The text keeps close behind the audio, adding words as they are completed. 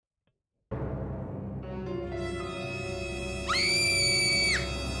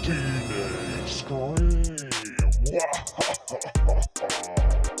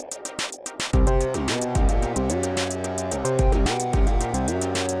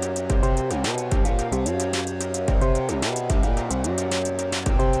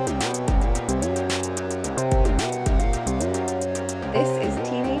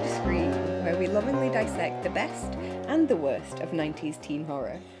Dissect the best and the worst of 90s teen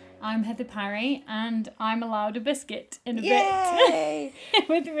horror. I'm Heather Parry, and I'm allowed a biscuit in a Yay! bit.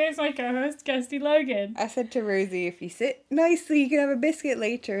 With my co-host, Kirsty Logan. I said to Rosie, if you sit nicely, you can have a biscuit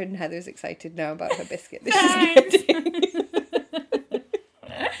later, and Heather's excited now about her biscuit that she's getting.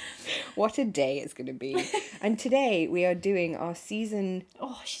 What a day it's going to be. And today we are doing our season...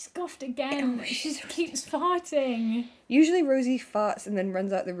 Oh, she's guffed again. She keeps farting. Usually Rosie farts and then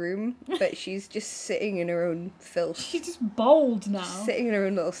runs out the room, but she's just sitting in her own filth. She's just bold now. She's sitting in her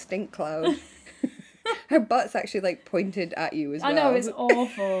own little stink cloud. Her butt's actually like pointed at you as well. I know, it's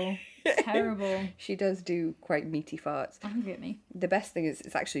awful. Terrible. She does do quite meaty farts. Angry at me. The best thing is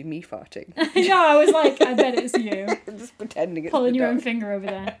it's actually me farting. No, I was like, I bet it's you. I'm just pretending it's pulling the your dog. own finger over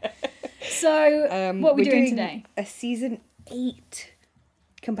there. So, what are we doing today? A season 8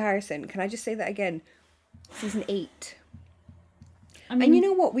 comparison. Can I just say that again? Season 8. I mean, and you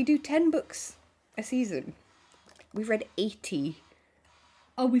know what? We do 10 books a season. We've read 80.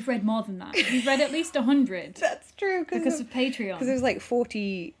 Oh, we've read more than that. We've read at least 100. That's true. Because of Patreon. Because there's like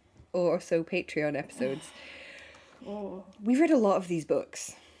 40 or so Patreon episodes. Oh. We've read a lot of these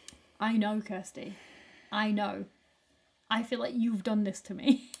books. I know, Kirsty. I know. I feel like you've done this to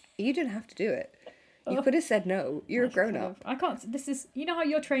me. You didn't have to do it. You could have said no. You're a grown-up. I can't. This is... You know how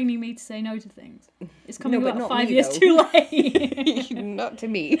you're training me to say no to things? It's coming but about not 5 me, years though. too late. Not to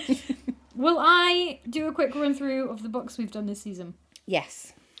me. Will I do a quick run-through of the books we've done this season?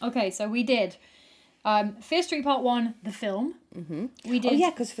 Yes. Okay, so we did Fear Street Part 1, the film. Mm-hmm. We did... Oh,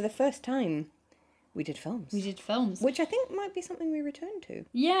 yeah, because for the first time, we did films. We did films. Which I think might be something we return to.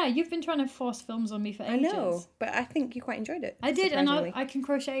 Yeah, you've been trying to force films on me for ages. I know, but I think you quite enjoyed it. I did, and I can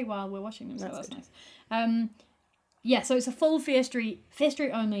crochet while we're watching them, so that's good. nice. Yeah, so it's a full Fear Street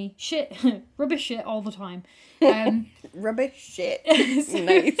only, shit, rubbish shit all the time. Rubbish shit. So-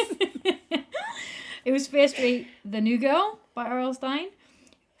 Nice. It was Fear Street, The New Girl by R.L. Stein.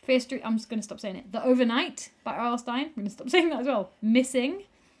 Fear Street, I'm just going to stop saying it. The Overnight by R.L. Stein. I'm going to stop saying that as well. Missing.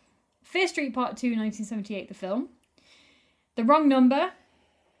 Fear Street Part 2, 1978, the film. The Wrong Number.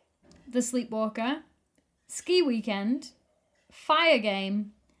 The Sleepwalker. Ski Weekend. Fire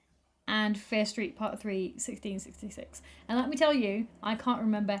Game. And Fear Street Part 3, 1666. And let me tell you, I can't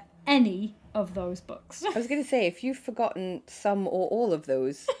remember any of those books. I was going to say, if you've forgotten some or all of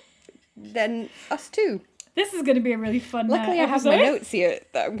those, then us too. This is going to be a really fun Luckily, I have episode. my notes here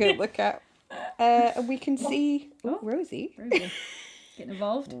that I'm going to look at. And we can see... Oh, Rosie. Rosie. Getting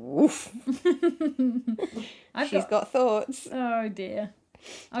involved. Woof. She's got thoughts. Oh dear.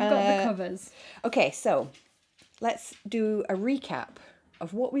 I've got the covers. Okay, so let's do a recap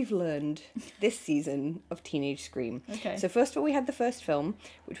of what we've learned this season of Teenage Scream. Okay. So first of all, we had the first film,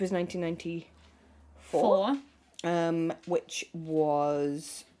 which was 1994. Which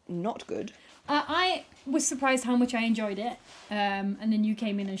was not good. I was surprised how much I enjoyed it. And then you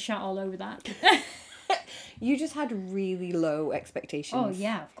came in and shat all over that. You just had really low expectations. Oh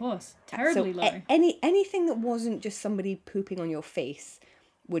yeah, of course. Terribly low. Anything that wasn't just somebody pooping on your face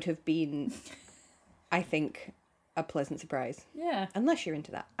would have been, I think, a pleasant surprise. Yeah. Unless you're into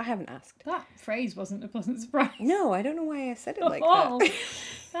that. I haven't asked. That phrase wasn't a pleasant surprise. No, I don't know why I said it like Oh, that.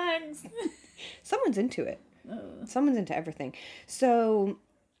 thanks. Someone's into it. Someone's into everything. So,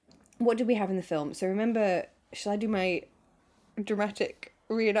 what did we have in the film? So remember, shall I do my dramatic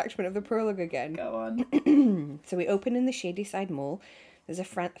reenactment of the prologue again? Go on. So we open in the Shadyside Mall. There's a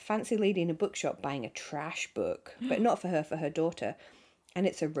fancy lady in a bookshop buying a trash book, but not for her, for her daughter. And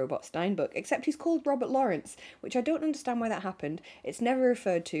it's a Robert Stein book, except he's called Robert Lawrence, which I don't understand why that happened. It's never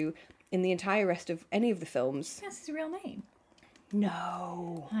referred to in the entire rest of any of the films. That's his real name.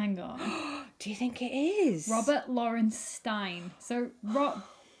 No. Hang on. Do you think it is? Robert Lawrence Stein. So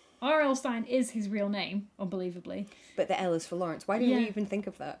R.L. Stein is his real name, unbelievably. But the L is for Lawrence. Why didn't we even think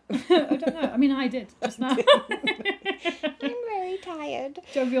of that? I don't know. I mean, I did just now. I'm very tired.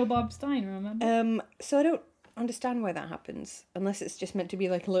 Jovial Bob Stein, remember? So I don't understand why that happens, unless it's just meant to be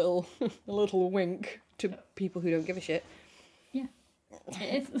like a little wink to people who don't give a shit. Yeah,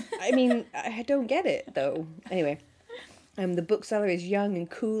 it is. I mean, I don't get it though. Anyway, the bookseller is young and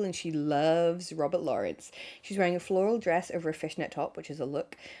cool, and she loves Robert Lawrence. She's wearing a floral dress over a fishnet top, which is a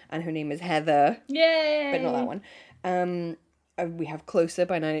look, and her name is Heather. Yay! But not that one. We have Closer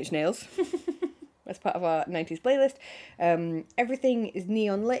by Nine Inch Nails. That's part of our 90s playlist. Everything is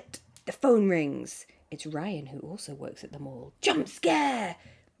neon lit. The phone rings. It's Ryan, who also works at the mall. Jump scare!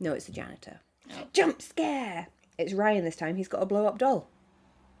 No, it's the janitor. Oh. Jump scare! It's Ryan this time. He's got a blow-up doll.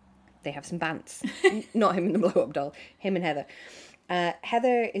 They have some bants. Not him and the blow-up doll. Him and Heather.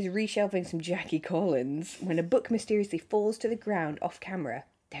 Heather is reshelving some Jackie Collins when a book mysteriously falls to the ground off camera.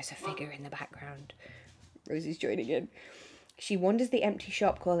 There's a figure in the background. Rosie's joining in. She wanders the empty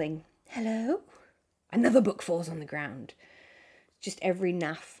shop calling, "Hello?" Another book falls on the ground. Just every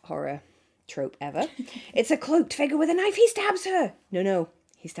naff horror trope ever. It's a cloaked figure with a knife. He stabs her. No.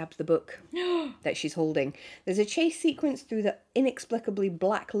 He stabs the book that she's holding. There's a chase sequence through the inexplicably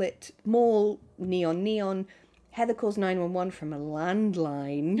blacklit mall, neon. Heather calls 911 from a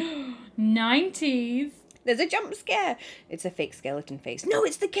landline. 90s. There's a jump scare. It's a fake skeleton face. No,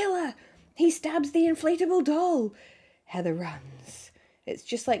 it's the killer. He stabs the inflatable doll. Heather runs. It's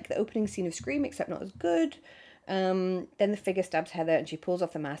just like the opening scene of Scream, except not as good. Then the figure stabs Heather and she pulls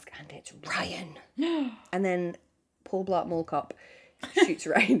off the mask and it's Ryan. And then Paul Blart Mall Cop shoots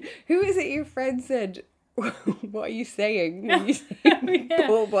Ryan. Who is it your friend said, what are you saying when you say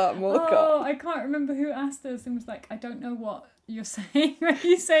Paul Blart Mall Cop? Oh, I can't remember who asked us and was like, I don't know what you're saying when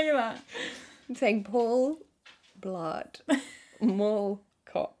you say that. I'm saying Paul Blart Mall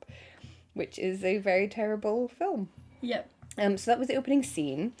Cop, which is a very terrible film. Yep. So that was the opening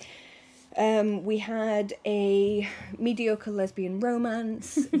scene. We had a mediocre lesbian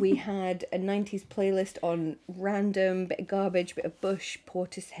romance. We had a 90s playlist on random, bit of garbage, bit of Bush,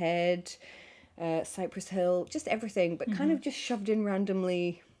 Portishead, Cypress Hill, just everything, but kind of just shoved in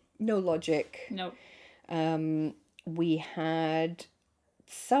randomly, no logic. No. We had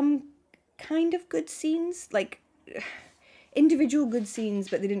some kind of good scenes, like individual good scenes,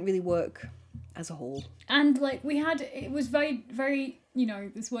 but they didn't really work as a whole. And like it was very, very,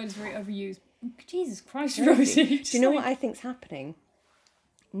 this word is very overused. Jesus Christ, Rosie. Do you know what I think's happening?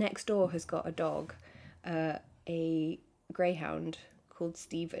 Next door has got a dog, a greyhound called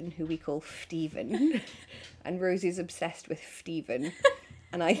Stephen, who we call Steven. And Rosie's obsessed with Steven.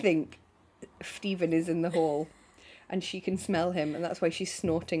 And I think Steven is in the hall and she can smell him, and that's why she's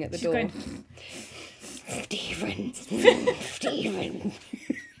snorting at the door. Going, Steven. Steven.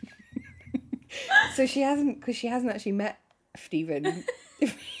 So she hasn't actually met Steven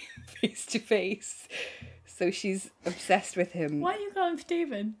face to face. So she's obsessed with him. why are you calling him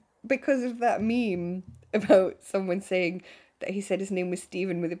Stephen? Because of that meme about someone saying that he said his name was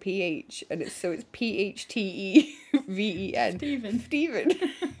Stephen with a PH, and it's PHTEVEN. Stephen. Steven.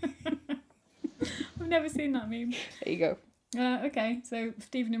 I've never seen that meme. There you go. Okay, so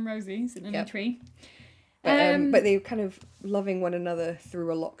Stephen and Rosie sitting in a tree. But they're kind of loving one another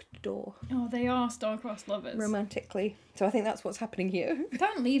through a locked door. Oh, they are star-crossed lovers. Romantically. So I think that's what's happening here.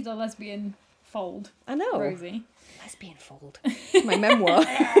 Don't leave the lesbian fold, I know. Rosie. Lesbian fold. My memoir.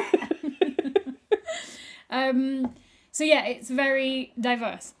 So yeah, it's very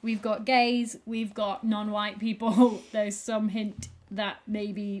diverse. We've got gays, we've got non-white people. There's some hint that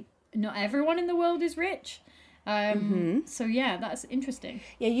maybe not everyone in the world is rich. So yeah, that's interesting.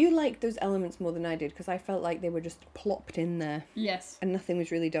 Yeah, you liked those elements more than I did, because I felt like they were just plopped in there. Yes. And nothing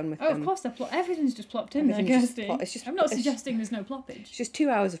was really done with them. Oh, of course, everything's just plopped in there, Everything's just Kirsty. plop- it's just- I'm not it's- suggesting there's no ploppage. It's just 2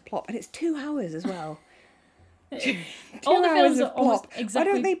 hours of plop, and it's 2 hours as well. All the 2 films hours are of almost plop. exactly.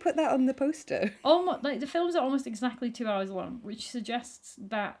 Why don't they put that on the poster? Almost like the films are almost exactly 2 hours long, which suggests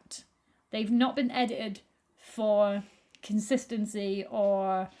that they've not been edited for consistency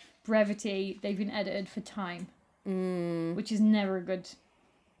or brevity. They've been edited for time, which is never good.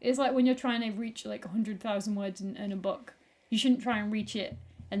 It's like when you're trying to reach like 100,000 words in a book. You shouldn't try and reach it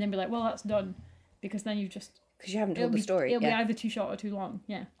and then be like, well, that's done, because then you've just Because you haven't told the story. It'll be either too short or too long.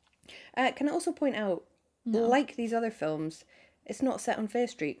 Yeah. Can I also point out, like these other films, it's not set on Fair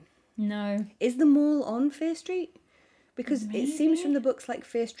Street. No. Is the mall on Fair Street? Because Maybe. it seems from the books like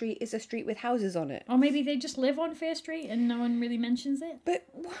Fair Street is a street with houses on it. Or maybe they just live on Fair Street and no one really mentions it. But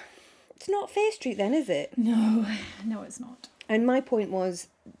it's not Fair Street then, is it? No, it's not. And my point was,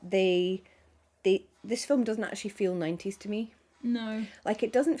 this film doesn't actually feel 90s to me. No. Like,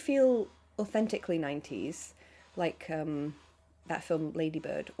 it doesn't feel authentically 90s, like that film Lady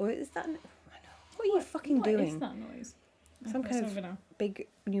Bird. Or is that... I know. What are you fucking doing? What is that noise? Some kind over of now. big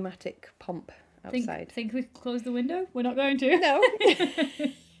pneumatic pump outside. Think we could close the window? We're not going to. No.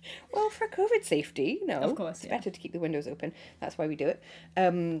 Well, for COVID safety, no. Of course, It's yeah. better to keep the windows open. That's why we do it.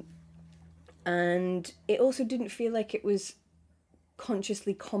 And it also didn't feel like it was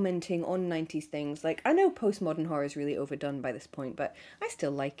consciously commenting on 90s things. Like, I know postmodern horror is really overdone by this point, but I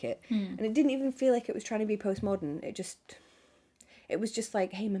still like it. And it didn't even feel like it was trying to be postmodern. It was just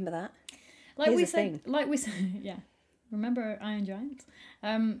like, hey, remember that? Like Here's we the said, thing. like we said, yeah. Remember Iron Giants?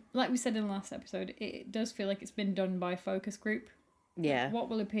 Like we said in the last episode, it does feel like it's been done by focus group. Yeah. What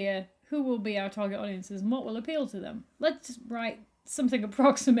will appear, who will be our target audiences, and what will appeal to them. Let's just write something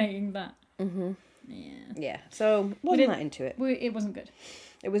approximating that. Mm-hmm. Yeah. Yeah. So wasn't that into it. It wasn't good.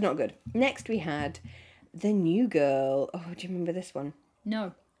 It was not good. Next we had The New Girl. Oh, do you remember this one?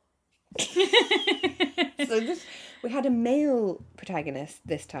 No. We had a male protagonist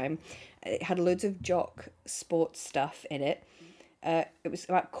this time. It had loads of jock sports stuff in it. It was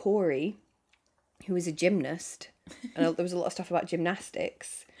about Corey, who was a gymnast, and there was a lot of stuff about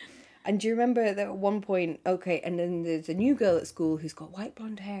gymnastics. And do you remember that at one point, and then there's a new girl at school who's got white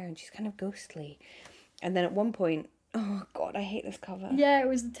blonde hair and she's kind of ghostly. And then at one point, oh God, I hate this cover. Yeah, it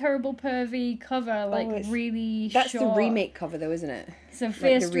was the terrible pervy cover, really short. That's the remake cover though, isn't it? So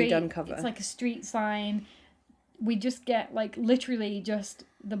Fear the Street, redone cover. It's like a street sign. We just get literally just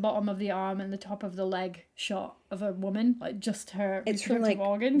the bottom of the arm and the top of the leg shot of a woman, just her It's from reproductive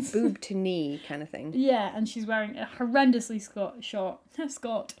organs. Boob to knee kind of thing. Yeah, and she's wearing a horrendously short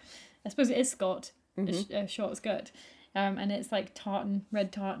skirt. I suppose it is skirt, a short skirt. And it's like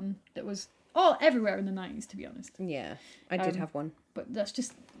red tartan that was all everywhere in the 90s, to be honest. Yeah, I did have one. But that's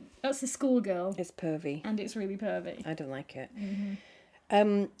a schoolgirl. It's pervy. And it's really pervy. I don't like it. Mm-hmm.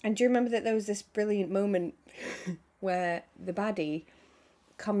 And do you remember that there was this brilliant moment where the baddie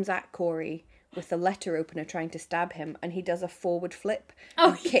comes at Corey with the letter opener trying to stab him, and he does a forward flip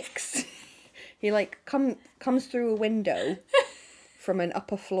and kicks. He comes through a window from an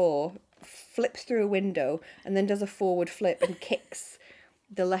upper floor, flips through a window, and then does a forward flip and kicks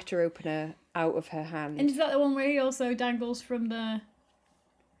the letter opener out of her hand. And is that the one where he also dangles from the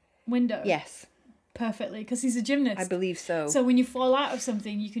window? Yes. Perfectly, because he's a gymnast. I believe so. So when you fall out of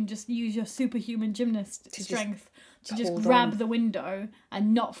something, you can just use your superhuman gymnast strength to just grab the window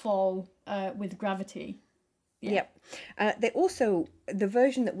and not fall with gravity. Yeah. Yep. The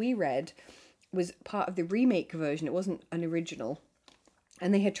version that we read was part of the remake version. It wasn't an original.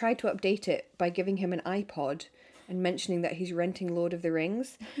 And they had tried to update it by giving him an iPod and mentioning that he's renting Lord of the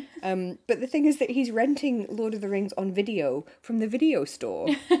Rings. But the thing is that he's renting Lord of the Rings on video from the video store.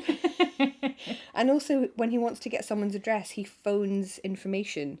 And also, when he wants to get someone's address, he phones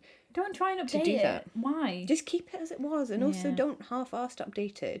information. Don't try and update it. That. Why? Just keep it as it was, and also don't half-assed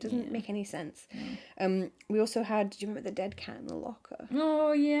update it. It doesn't make any sense. We also had, do you remember the dead cat in the locker?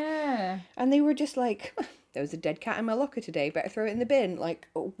 Oh, yeah. And they were just like, there was a dead cat in my locker today, better throw it in the bin. Like,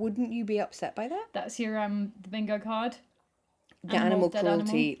 wouldn't you be upset by that? That's your the bingo card? The animal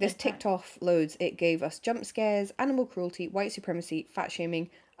cruelty. This ticked off loads. It gave us jump scares, animal cruelty, white supremacy, fat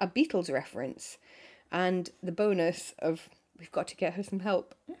shaming, a Beatles reference, and the bonus of we've got to get her some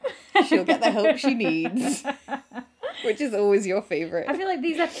help. She'll get the help she needs. Which is always your favourite. I feel like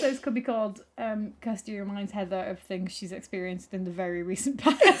these episodes could be called Kirsty reminds Heather of things she's experienced in the very recent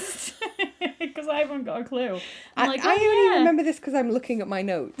past. Because I haven't got a clue. I only remember this because I'm looking at my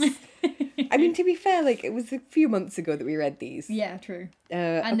notes. I mean, to be fair, it was a few months ago that we read these. Yeah, true.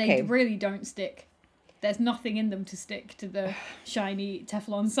 And they really don't stick. There's nothing in them to stick to the shiny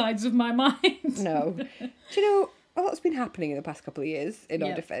Teflon sides of my mind. No. Do you know, a lot's been happening in the past couple of years, in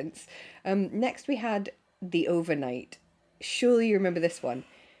our defence. Next we had The Overnight. Surely you remember this one.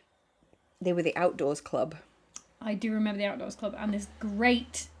 They were the Outdoors Club. I do remember the Outdoors Club and this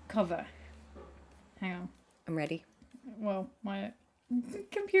great cover. Hang on. I'm ready. Well, my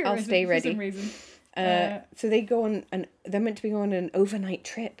computer I'll stay ready. For some reason. So they go on, they're meant to be going on an overnight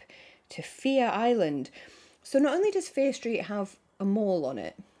trip to Fear Island. So not only does Fear Street have a mall on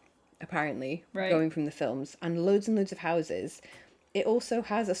it, apparently, going from the films, and loads of houses, it also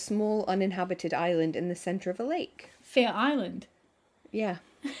has a small uninhabited island in the centre of a lake. Fear Island? Yeah.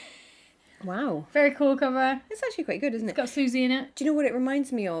 Wow. Very cool cover. It's actually quite good, isn't it? It's got Susie in it. Do you know what it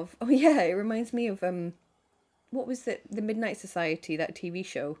reminds me of? Oh yeah, it reminds me of what was the Midnight Society, that TV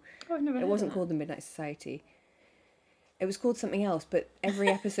show? Oh, I've never heard It wasn't of called the Midnight Society. It was called something else, but every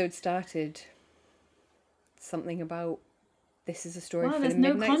episode started something about this is a story for the Midnight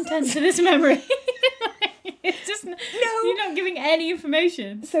Society. There's no content to this memory. It's just no. You're not giving any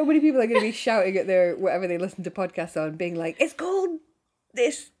information. So many people are going to be shouting at their whatever they listen to podcasts on, being like, "It's called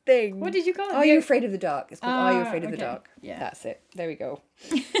this thing." What did you call it? Are You Afraid of the Dark? It's called Are You Afraid of the Dark? Yeah. That's it. There we go.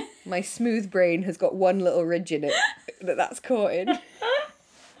 My smooth brain has got one little ridge in it that's caught in.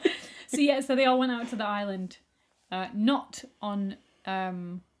 So they all went out to the island, not on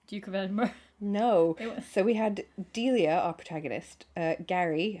Duke of Edinburgh. No. So we had Delia, our protagonist,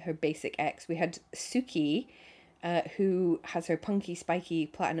 Gary, her basic ex. We had Suki, who has her punky, spiky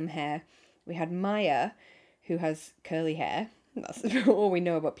platinum hair. We had Maya, who has curly hair. That's all we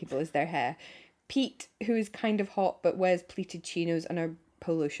know about people is their hair. Pete, who is kind of hot but wears pleated chinos and a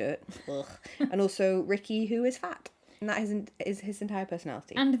polo shirt. Ugh. And also Ricky, who is fat. And that is his entire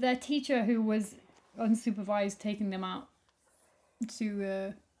personality. And their teacher, who was unsupervised, taking them out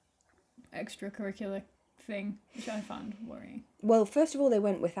to extracurricular thing, which I found worrying. Well, first of all, they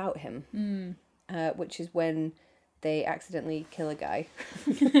went without him, which is when they accidentally kill a guy.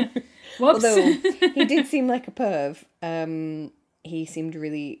 Whoops. Although he did seem like a perv, he seemed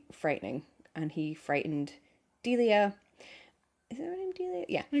really frightening, and he frightened Delia. Is that her name, Delia?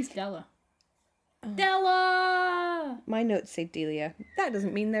 Yeah. It's Della. Della! My notes say Delia. That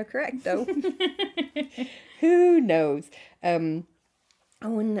doesn't mean they're correct, though. Who knows? Oh,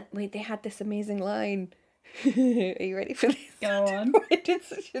 and wait, they had this amazing line. Are you ready for this? Go on. I did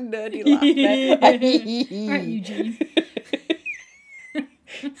such a nerdy laugh there. Right, Eugene.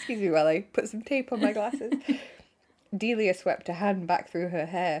 Excuse me while I put some tape on my glasses. Delia swept a hand back through her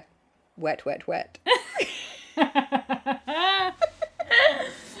hair. Wet, wet, wet. I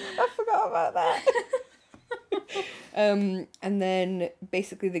forgot about that. And then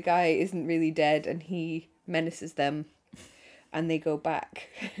basically the guy isn't really dead and he menaces them and they go back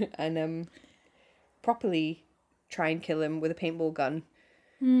and properly try and kill him with a paintball gun.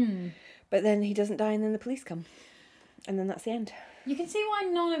 But then he doesn't die and then the police come. And then that's the end. You can see why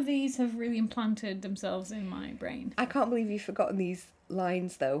none of these have really implanted themselves in my brain. I can't believe you've forgotten these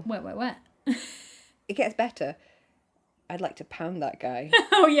lines though. Wet, wet, wet. It gets better. I'd like to pound that guy.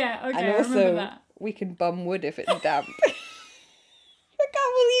 Oh yeah, okay, And I remember also, that. we can bum wood if it's damp. I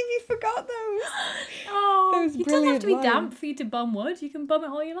can't believe you forgot those. Oh, Those it doesn't have to be brilliant damp for you to bum wood. You can bum it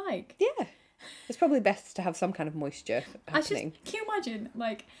all you like. Yeah. It's probably best to have some kind of moisture happening. Can you imagine,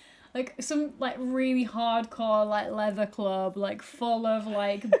 like some, like, really hardcore, like, leather club, like, full of,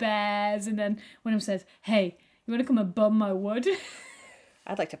 like, bears, and then one of them says, hey, you want to come and bum my wood?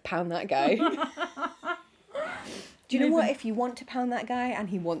 I'd like to pound that guy. Do you know what? If you want to pound that guy and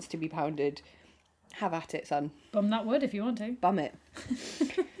he wants to be pounded, have at it, son. Bum that wood if you want to. Bum it.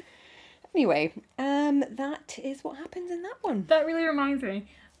 Anyway, that is what happens in that one. That really reminds me.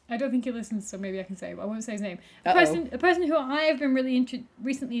 I don't think he listens, so maybe I can say, but I won't say his name. A Uh-oh. person who I have been really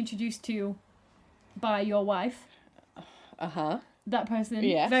recently introduced to by your wife. Uh-huh. That person.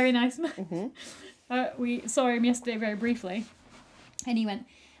 Yes. Very nice man. Mm-hmm. We saw him yesterday very briefly. And he went,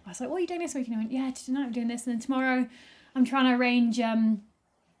 I was like, what are you doing this week? And he went, yeah, tonight I'm doing this. And then tomorrow I'm trying to arrange a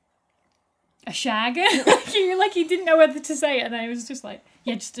shag. like he didn't know whether to say it. And I was just like,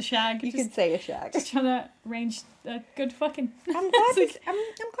 yeah, just a shag. You could say a shag. Just trying to arrange a good fucking... I'm glad he's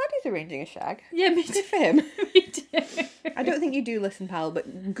arranging a shag. Yeah, me Good too. for him. Me too. I don't think you do listen, pal,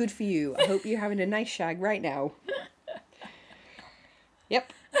 but good for you. I hope you're having a nice shag right now.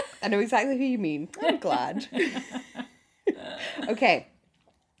 Yep. I know exactly who you mean. I'm glad. Okay.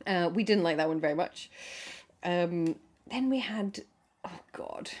 We didn't like that one very much. Then we had, oh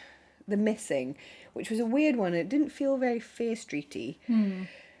God, The Missing, which was a weird one. It didn't feel very Fear Streety.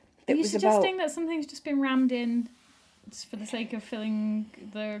 Are you suggesting that something's just been rammed in just for the sake of filling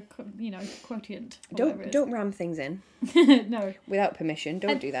the, quotient? Or whatever it is? Don't ram things in No. without permission.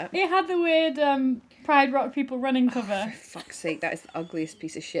 Don't do that. It had the weird Pride Rock people running cover. For fuck's sake, that is the ugliest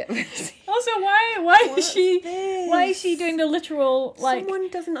piece of shit I've ever seen. Also, why is What's she this? why is she doing the literal Someone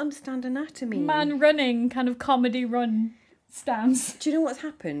doesn't understand anatomy. man running kind of comedy run stance? Do you know what's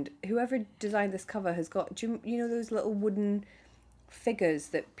happened? Whoever designed this cover has got, do you know those little wooden figures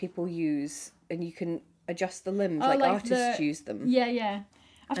that people use and you can adjust the limbs, like artists use them. Yeah.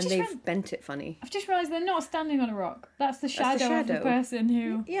 And they've bent it funny. I've just realised they're not standing on a rock. That's the shadow of the shadow. person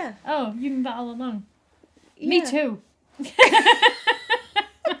who... Yeah. Oh, you knew that all along. Yeah. Me too. I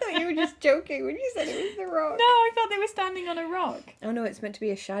thought you were just joking when you said it was the rock. No, I thought they were standing on a rock. Oh no, it's meant to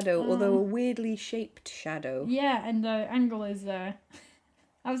be a shadow, although a weirdly shaped shadow. Yeah, and the angle is... I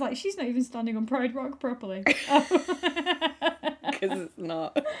was like, she's not even standing on Pride Rock properly. Because it's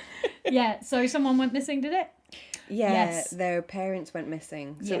not. Yeah, so someone went missing, did it? Yeah, Yes. their parents went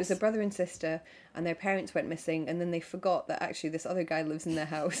missing. So it was Yes. a brother and sister, and their parents went missing, and then they forgot that actually this other guy lives in their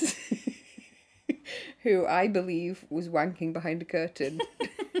house, who I believe was wanking behind a curtain,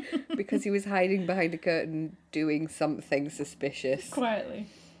 because he was hiding behind a curtain doing something suspicious. Quietly.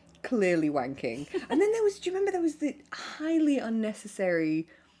 Clearly wanking. And then do you remember there was the highly unnecessary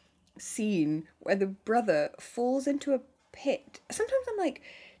scene where the brother falls into a pit? Sometimes I'm like,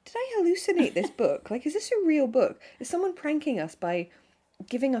 did I hallucinate this book? Like, is this a real book? Is someone pranking us by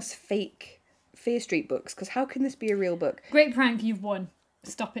giving us fake Fear Street books? Because how can this be a real book? Great prank, you've won.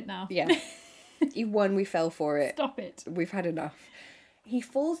 Stop it now. Yeah. You won, we fell for it. Stop it. We've had enough. He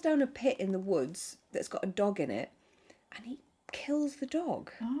falls down a pit in the woods that's got a dog in it, and he kills the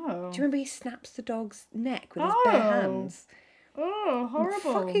dog. Oh. Do you remember he snaps the dog's neck with his bare hands? Oh,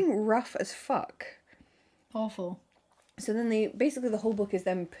 horrible. Fucking rough as fuck. Awful. So then the whole book is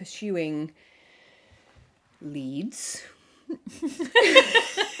them pursuing leads.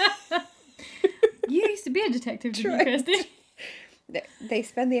 You used to be a detective, didn't you, Kirsty? They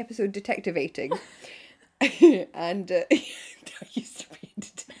spend the episode detectivating. And I used to be a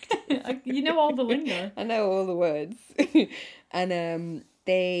detective. You know all the lingo. I know all the words. And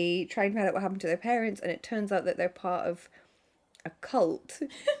they try and find out what happened to their parents, and it turns out that they're part of a cult,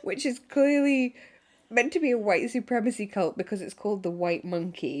 which is clearly meant to be a white supremacy cult because it's called the White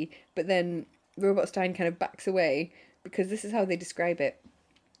Monkey, but then Robot Stein kind of backs away because this is how they describe it.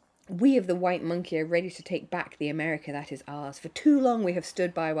 We of the White Monkey are ready to take back the America that is ours. For too long we have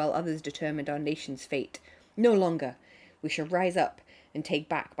stood by while others determined our nation's fate. No longer. We shall rise up and take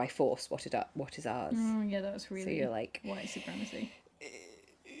back by force what is ours. Oh, yeah, that was really So you're like, white supremacy.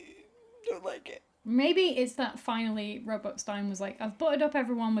 don't like it. Maybe it's that finally Robot Stein was like, I've buttered up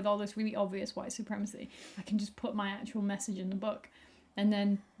everyone with all this really obvious white supremacy. I can just put my actual message in the book. And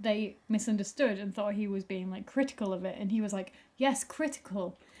then they misunderstood and thought he was being like critical of it. And he was like, yes,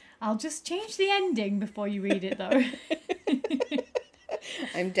 critical. I'll just change the ending before you read it though.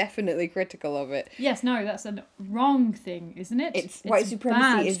 I'm definitely critical of it. Yes, no, that's a wrong thing, isn't it? It's white supremacy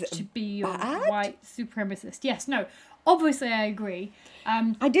bad is to be a bad? white supremacist. Yes, no. Obviously, I agree.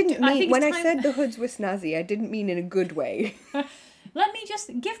 I didn't mean, think when it's I time- said the hoods were snazzy, I didn't mean in a good way. Let me just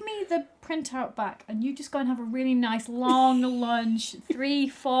give me the printout back, and you just go and have a really nice long lunch,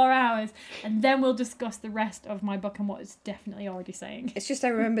 3-4 hours, and then we'll discuss the rest of my book and what it's definitely already saying. It's just I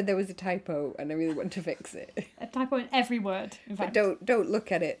remembered there was a typo and I really want to fix it. A typo in every word. In But fact, don't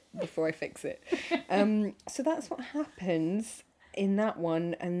look at it before I fix it. So that's what happens in that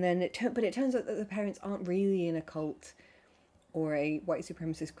one, and then it turns out that the parents aren't really in a cult or a white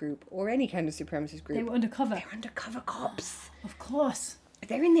supremacist group or any kind of supremacist group. they were undercover. They're undercover cops. Of course.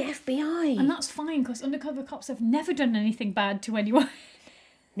 They're in the FBI. And that's fine, because undercover cops have never done anything bad to anyone.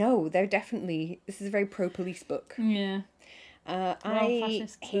 No, they're definitely. This is a very pro-police book. Yeah. I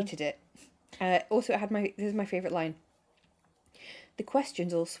fascists, hated it. Also, it had this is my favourite line. The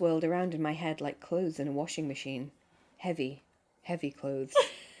questions all swirled around in my head like clothes in a washing machine. Heavy clothes.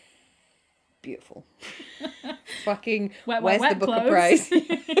 Beautiful. Fucking, where's the Booker clothes. Prize?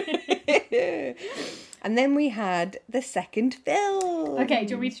 And then we had the second film. Okay,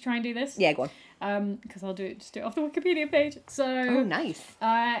 do you want me to try and do this? Yeah, go on. Because I'll do it off the Wikipedia page. So, Oh, nice.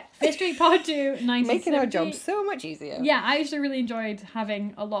 Fear Street Part 2, 1970. Making our job so much easier. Yeah, I actually really enjoyed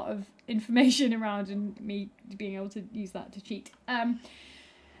having a lot of information around and me being able to use that to cheat.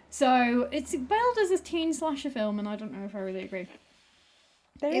 So it's billed as a teen slasher film, and I don't know if I really agree.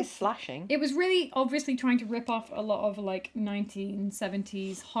 There is slashing. It was really obviously trying to rip off a lot of like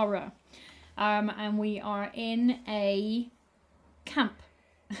 1970s horror. And we are in a camp.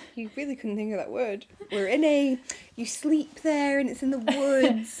 You really couldn't think of that word. We're in you sleep there and it's in the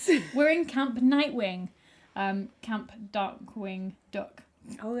woods. We're in Camp Nightwing. Camp Darkwing Duck.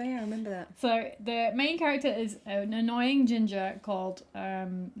 Oh yeah, I remember that. So the main character is an annoying ginger called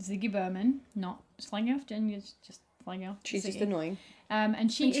Ziggy Berman. Not slanging off ginger, just slanging off She's Ziggy. just annoying.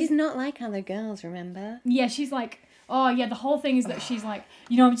 And she's not like other girls, remember? Yeah, she's like, oh yeah, the whole thing is that she's like,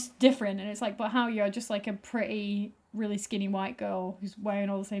 you know, I'm just different. And it's like, but how you're just like a pretty, really skinny white girl who's wearing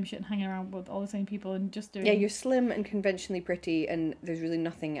all the same shit and hanging around with all the same people and just doing... Yeah, you're slim and conventionally pretty and there's really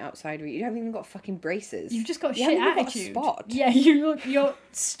nothing outside of you. You haven't even got fucking braces. You've just got you shit haven't even attitude. Got a spot. Yeah, you're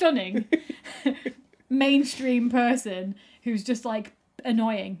stunning. Mainstream person who's just like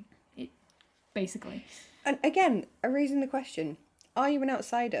annoying, basically. And again, raising the question, are you an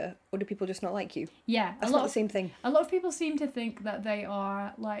outsider or do people just not like you? Yeah, That's not the same thing. A lot of people seem to think that they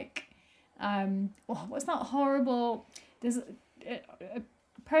are like, what's that horrible? There's a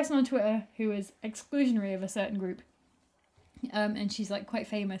person on Twitter who is exclusionary of a certain group, and she's like quite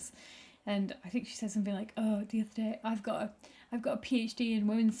famous, and I think she said something like, "Oh, the other day I've got a PhD in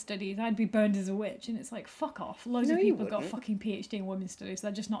women's studies. I'd be burned as a witch," and it's like, fuck off. Loads of people got a fucking PhD in women's studies.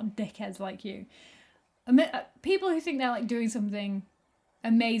 They're just not dickheads like you. People who think they're like doing something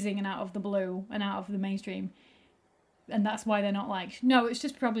amazing and out of the blue and out of the mainstream, and that's why they're not liked. No, it's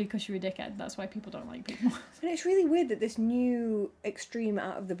just probably because you're a dickhead. That's why people don't like people. And it's really weird that this new extreme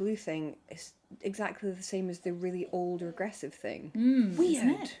out of the blue thing is exactly the same as the really old regressive thing. Weird. Isn't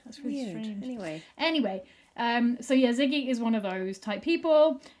it? That's really weird. strange. Anyway, So yeah, Ziggy is one of those type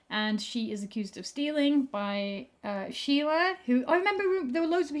people, and she is accused of stealing by Sheila, who I remember there were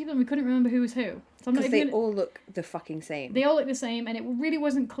loads of people and we couldn't remember who was who. So I'm not Because even they all look the fucking same. They all look the same, and it really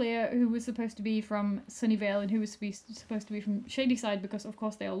wasn't clear who was supposed to be from Sunnyvale and who was supposed to be from Shadyside, because of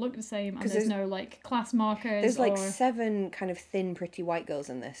course they all look the same, and there's no like class markers. There's like 7 kind of thin, pretty white girls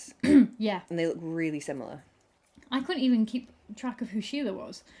in this, yeah, and they look really similar. I couldn't even keep track of who Sheila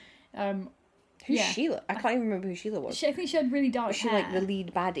was. Who's yeah. Sheila? I can't even remember who Sheila was. I think she had really dark Was she hair. like the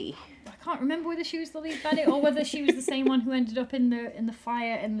lead baddie? I can't remember whether she was the lead baddie or whether she was the same one who ended up in the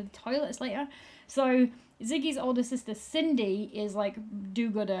fire in the toilets later. So Ziggy's older sister Cindy is like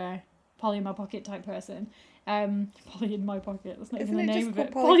do-gooder, Polly in my pocket type person. Polly in my pocket. That's not Isn't even the it name just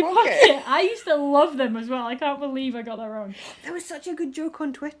of called it. Polly Polly Pocket? Pocket. I used to love them as well. I can't believe I got that wrong. There was such a good joke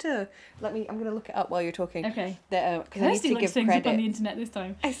on Twitter. I'm gonna look it up while you're talking. Okay. Because I need Kirsty to looks give things up on credit. the internet this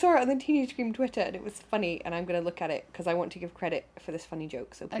time. I saw it on the Teenage Dream Twitter and it was funny, and I'm gonna look at it because I want to give credit for this funny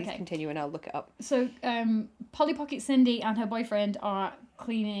joke. So please Okay. continue, and I'll look it up. So Polly Pocket Cindy and her boyfriend are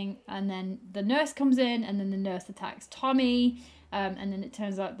cleaning, and then the nurse comes in, and then the nurse attacks Tommy, and then it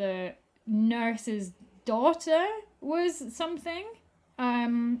turns out the nurse's daughter was something.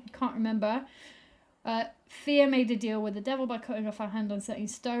 Can't remember. Fear made a deal with the devil by cutting off her hand on setting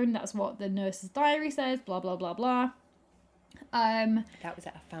stone. That's what the nurse's diary says. Blah blah blah blah. That was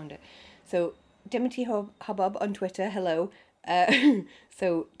it. I found it. So Dimity Hubbub on Twitter, hello.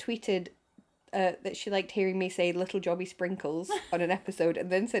 So tweeted that she liked hearing me say "Little Jobby Sprinkles" on an episode, and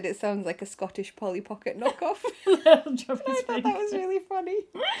then said it sounds like a Scottish Polly Pocket knockoff. Little Jobby I thought that was really funny.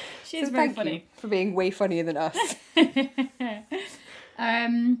 She is So very thank funny. you for being way funnier than us.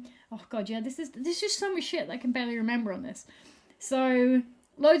 Oh god, yeah, there's just so much shit that I can barely remember on this. So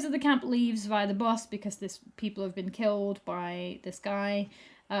loads of the camp leaves via the bus because people have been killed by this guy.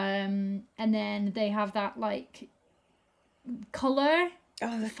 And then they have that like colour.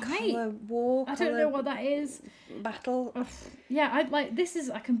 Oh, the Fight. colour war. I don't know what that is. Battle. Ugh. Yeah, I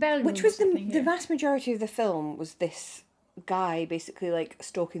can barely Which remember was the something here. vast majority of the film was this guy basically like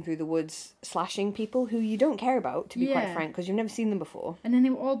stalking through the woods, slashing people who you don't care about, to be quite Yeah. frank, because you've never seen them before. And then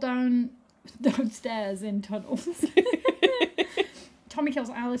they were all downstairs in tunnels. Tommy kills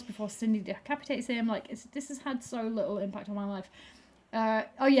Alice before Cindy decapitates him. Like, this has had so little impact on my life.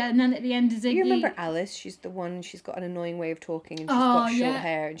 Oh yeah, and then at the end, Ziggy. You remember Alice? She's the one. She's got an annoying way of talking, and she's Oh, got short yeah.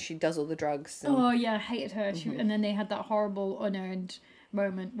 hair, and she does all the drugs. And... Oh yeah, I hated her. And then they had that horrible unearned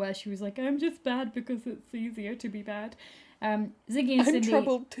moment where she was like, "I'm just bad because it's easier to be bad." Ziggy and I'm Cindy.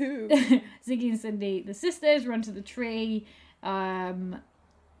 troubled too. Ziggy and Cindy, the sisters, run to the tree.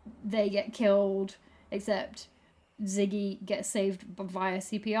 They get killed, except Ziggy gets saved via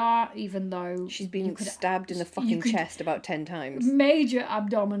CPR, even though She's been stabbed in the fucking chest about 10 times. Major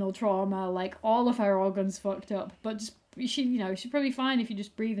abdominal trauma, like all of her organs fucked up. But just, she's probably fine if you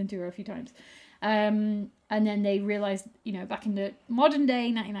just breathe into her a few times. And then they realise, back in the modern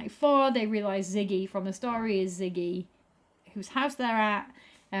day, 1994, they realise Ziggy from the story is Ziggy, whose house they're at.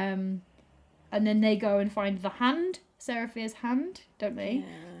 And then they go and find the hand, Seraphia's hand, don't they?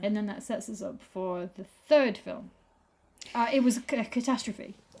 Yeah. And then that sets us up for the third film. It was a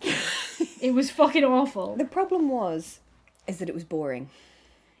catastrophe. It was fucking awful. The problem is that it was boring.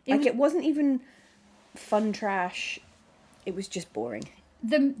 It It wasn't even fun trash. It was just boring.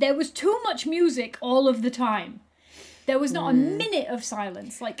 There was too much music all of the time. There was not a minute of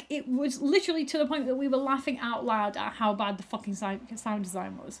silence. Like, it was literally to the point that we were laughing out loud at how bad the fucking sound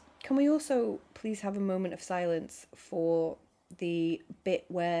design was. Can we also please have a moment of silence for the bit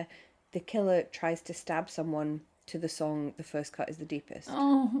where the killer tries to stab someone to the song "The First Cut is the Deepest"?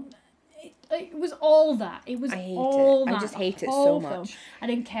 Oh, it was all that. It was I hate all it. I that. just the hate it so whole much. film. I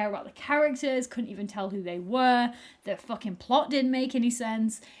didn't care about the characters, couldn't even tell who they were. The fucking plot didn't make any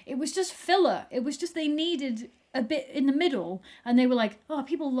sense. It was just filler. It was just they needed a bit in the middle, and they were like, oh,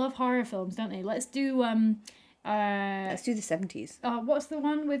 people love horror films, don't they? Let's do Let's do the 70s. what's the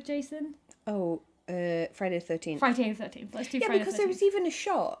one with Jason? Oh, Friday the 13th. Friday the 13th. Let's do Yeah, Friday because the 13th. there was even a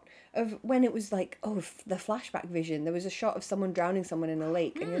shot of when it was like, the flashback vision. There was a shot of someone drowning someone in a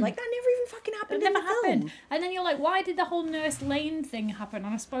lake, and you're like, that never even fucking happened It in never the happened. film. And then you're like, why did the whole Nurse Lane thing happen?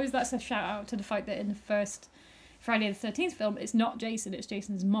 And I suppose that's a shout out to the fact that in the first Friday the 13th film, it's not Jason, it's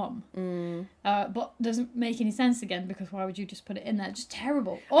Jason's mum. But doesn't make any sense again, because why would you just put it in there? Just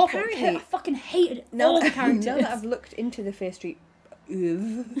terrible. Awful. Apparently- I fucking hated it. Now All the that, characters. now that I've looked into the Fear Street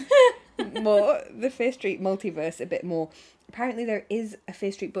more, the Fear Street multiverse a bit more, apparently there is a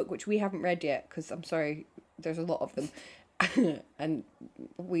Fear Street book which we haven't read yet, because I'm sorry, there's a lot of them, and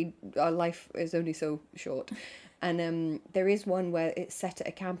our life is only so short. And there is one where it's set at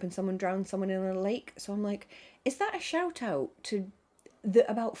a camp and someone drowned someone in a lake. So I'm like, is that a shout out to the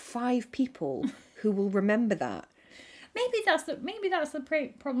about 5 people who will remember that? Maybe that's the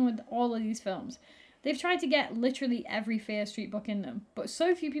problem with all of these films. They've tried to get literally every Fear Street book in them, but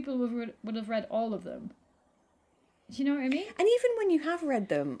so few people would have read all of them. Do you know what I mean? And even when you have read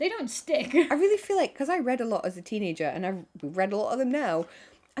them, They don't stick. I really feel like, because I read a lot as a teenager and I've read a lot of them now,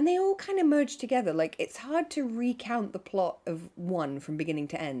 and they all kind of merge together. Like, it's hard to recount the plot of one from beginning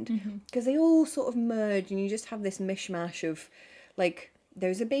to end, because they all sort of merge and you just have this mishmash of, like,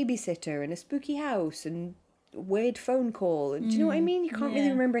 there's a babysitter and a spooky house and weird phone call. And do you know what I mean? You can't really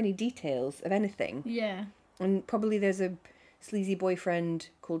yeah. remember any details of anything. Yeah. And probably there's a sleazy boyfriend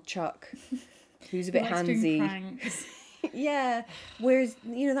called Chuck who's a bit Likes doing handsy. pranks. Yeah. Whereas,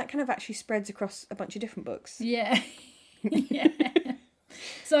 you know, that kind of actually spreads across a bunch of different books. Yeah. Yeah.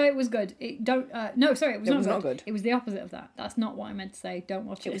 So it was good. It was not good. It was the opposite of that. That's not what I meant to say. Don't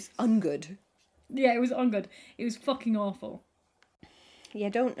watch it. It was ungood. Yeah, it was ungood. It was fucking awful. Yeah,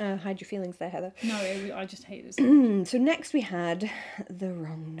 don't hide your feelings there, Heather. No, I just hate it. So next we had The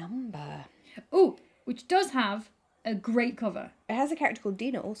Wrong Number. Oh, which does have a great cover. It has a character called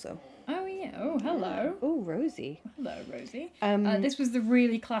Dina also. Oh yeah. Oh hello. Oh, Rosie. Hello, Rosie. Um, This was the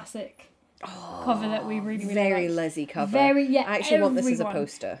really classic cover that we really, really Very liked. Leslie cover. Very, yeah. I actually want this as a everyone-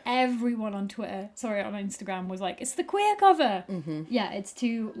 poster. Everyone on Instagram was like, "It's the queer cover." Mm-hmm. Yeah, it's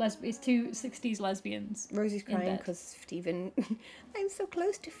two 60s lesbians. Rosie's in crying bed. because Stephen... I'm so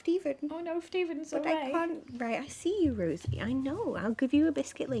close to Stephen. Oh no, Stephen's But away. I can't... Right, I see you, Rosie. I know. I'll give you a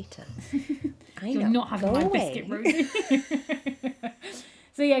biscuit later. I know. You're not having Go my away. biscuit, Rosie.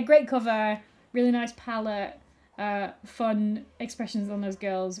 So yeah, great cover, really nice palette, fun expressions on those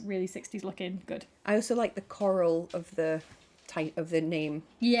girls, really 60s looking, good. I also like the coral of the name.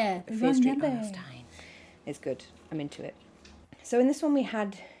 Yeah, Fear Street Palestine. It's good. I'm into it. So in this one we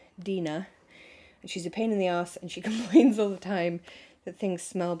had Dina, and she's a pain in the ass, and she complains all the time that things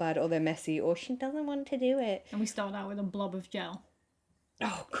smell bad or they're messy or she doesn't want to do it. And we start out with a blob of gel.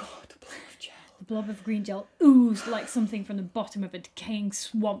 Oh god, the blob of gel. The blob of green gel oozed like something from the bottom of a decaying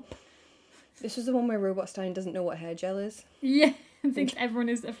swamp. This was the one where Robot Stein doesn't know what hair gel is. Yeah, I think everyone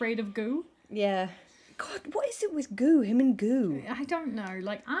is afraid of goo. Yeah. God, what is it with goo? Him and goo. I don't know.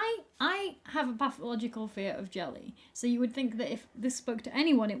 Like, I have a pathological fear of jelly. So you would think that if this spoke to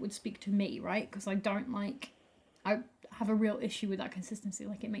anyone, it would speak to me, right? Because I have a real issue with that consistency.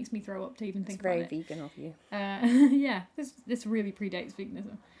 Like, it makes me throw up to even think Very about it. vegan of you. Yeah, this really predates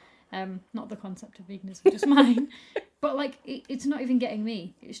veganism. Not the concept of veganism, just mine. But, like, it's not even getting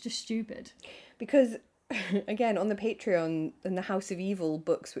me. It's just stupid. Because, again, on the Patreon, in the House of Evil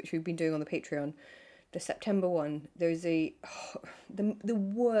books, which we've been doing on the Patreon, the September one, there's the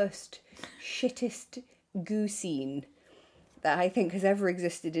worst, shittest goo scene that I think has ever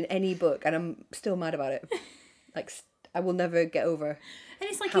existed in any book, and I'm still mad about it. Like, I will never get over. And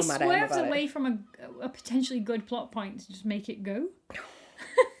it's like how he mad I am swerves about away from a potentially good plot point to just make it go.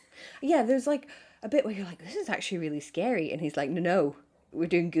 Yeah, there's like a bit where you're like, this is actually really scary, and he's like, no, we're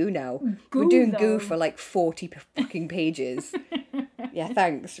doing goo now. We're Goo, doing though. goo for like 40 fucking pages. Yeah,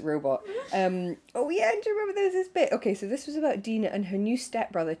 thanks, robot. Oh yeah, do you remember there's this bit? Okay, so this was about Dina and her new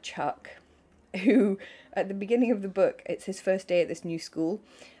stepbrother Chuck, who at the beginning of the book, it's his first day at this new school,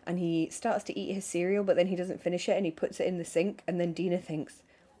 and he starts to eat his cereal, but then he doesn't finish it and he puts it in the sink, and then Dina thinks,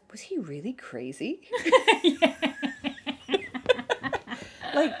 was he really crazy?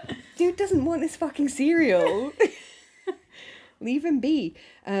 Like, dude doesn't want his fucking cereal. Leave him be.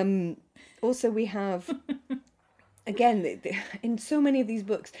 Also, we have, again, in so many of these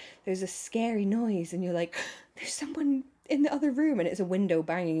books, there's a scary noise, and you're like, there's someone in the other room, and it's a window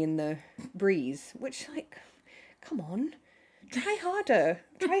banging in the breeze, which, like, come on. Try harder,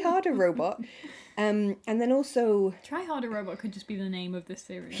 robot. And then also... Try Harder Robot could just be the name of this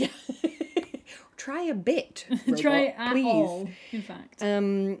series. Yeah. Try a bit, robot, Try it at please. all, in fact.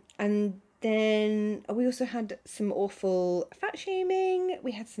 And then we also had some awful fat shaming.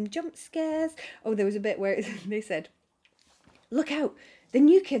 We had some jump scares. Oh, there was a bit where they said, look out, the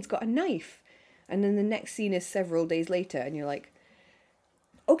new kid's got a knife. And then the next scene is several days later, and you're like,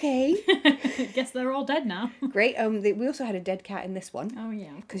 okay. Guess they're all dead now. Great. We also had a dead cat in this one. Oh,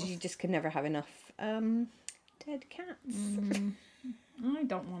 yeah. Because you just can never have enough dead cats. I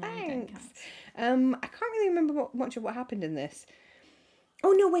don't want any dead Thanks. cats. I can't really remember much of what happened in this.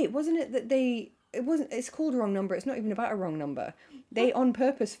 Oh no, wait, wasn't it that it's called Wrong Number, it's not even about a wrong number. They on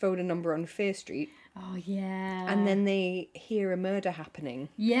purpose phoned a number on Fear Street. Oh, yeah. And then they hear a murder happening,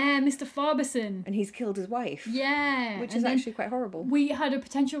 Yeah, Mr. Farbison. and he's killed his wife. Yeah. Which and is then actually quite horrible. we had a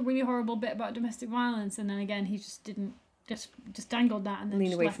potential really horrible bit about domestic violence, and then again, he just didn't, just dangled that and then Lean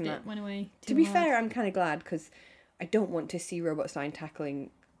just away left from it, that. went away. To be fair, I'm kind of glad, because I don't want to see Robot Stein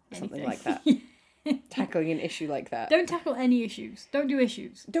tackling something like that. Tackling an issue like that. Don't tackle any issues. Don't do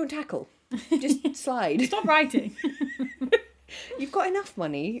issues. Don't tackle. Just slide. Stop writing. You've got enough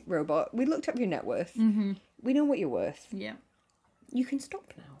money, Robot. We looked up your net worth. Mm-hmm. We know what you're worth. Yeah. You can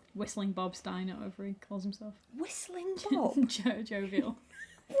stop now. Whistling Bob Stein, or whatever he calls himself. Whistling Bob? Jovial.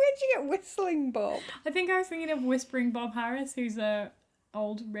 Where'd you get Whistling Bob? I think I was thinking of Whispering Bob Harris, who's a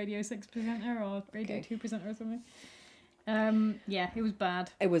old Radio 6 presenter or Radio 2 presenter or something. Yeah, it was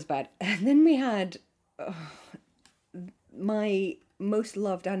bad. It was bad. And then we had my most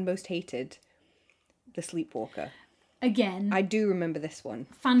loved and most hated, The Sleepwalker. Again, I do remember this one.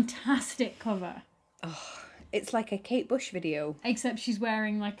 fantastic cover. It's like a Kate Bush video. Except she's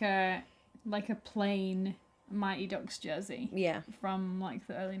wearing like a plain Mighty Ducks jersey Yeah. from like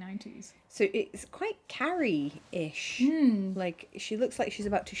the early 90s. So it's quite Carrie-ish. Like, she looks like she's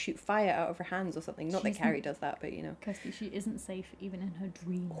about to shoot fire out of her hands or something. Not that Carrie does that, but you know. Kirsty, she isn't safe even in her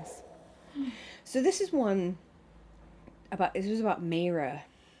dreams. So this is one this was about Mayra,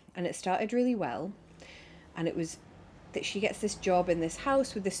 and it started really well, and it was that she gets this job in this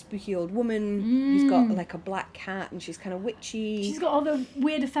house with this spooky old woman who's got like a black cat, and she's kind of witchy. She's got all the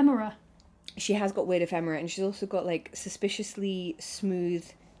weird ephemera. She has got weird ephemera, and she's also got like suspiciously smooth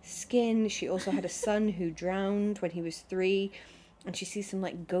skin. She also had a son who drowned when he was 3, and she sees some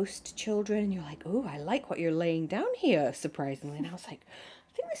like ghost children, and you're like, oh, I like what you're laying down here, surprisingly. And I was like,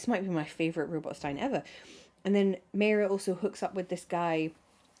 I think this might be my favourite Robot Stein ever. And then Mayra also hooks up with this guy.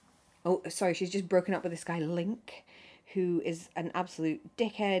 Oh, sorry, she's just broken up with this guy, Link, who is an absolute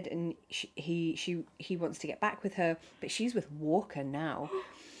dickhead, and he wants to get back with her, but she's with Walker now.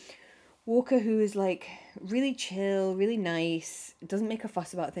 Walker, who is like really chill, really nice, doesn't make a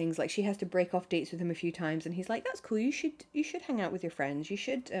fuss about things. Like, she has to break off dates with him a few times, and he's like, "That's cool. You should hang out with your friends. You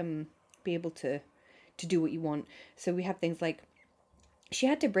should be able to do what you want." So we have things like, she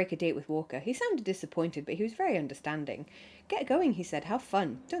had to break a date with Walker. He sounded disappointed, but he was very understanding. "Get going," he said. "Have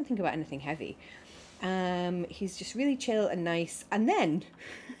fun. Don't think about anything heavy." He's just really chill and nice. And then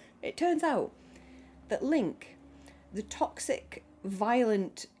it turns out that Link, the toxic,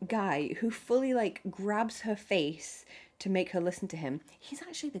 violent guy who fully like grabs her face to make her listen to him, he's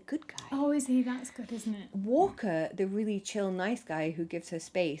actually the good guy. Oh, is he? That's good, isn't it? Walker, the really chill, nice guy who gives her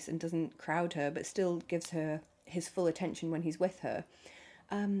space and doesn't crowd her, but still gives her his full attention when he's with her,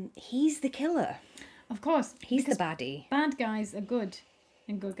 he's the killer. Of course. He's the baddie. Bad guys are good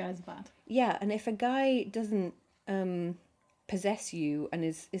and good guys are bad. Yeah, and if a guy doesn't possess you and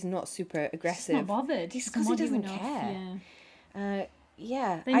is not super aggressive, He's not bothered. it's because he doesn't care. Yeah.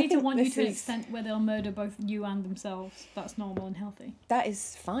 Yeah, They I need to think want you this to an is- extent where they'll murder both you and themselves. That's normal and healthy. That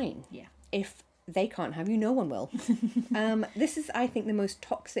is fine. Yeah. If they can't have you, no one will. This is, I think, the most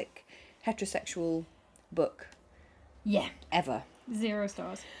toxic heterosexual book Yeah. ever. 0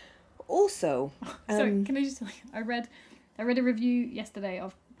 stars. Also, Sorry, can I just tell you? I read a review yesterday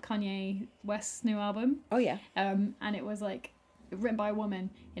of Kanye West's new album. oh yeah, And it was like written by a woman,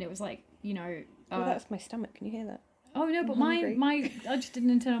 and it was like, you know, oh, that's my stomach. Can you hear that? oh no, but hungry. my I just did an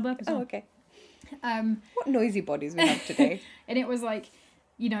internal burp as well. Oh, okay. Um, What noisy bodies we have today. and it was like,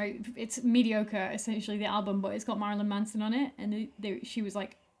 you know, it's mediocre essentially, the album, but it's got Marilyn Manson on it, and she was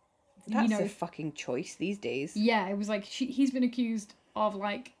like, That's you know, a fucking choice these days. yeah, it was like he's been accused of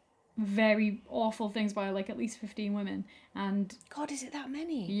like very awful things by like at least 15 women, and God, is it that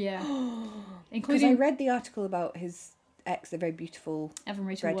many? yeah, Because I including read the article about his ex, the very beautiful Evan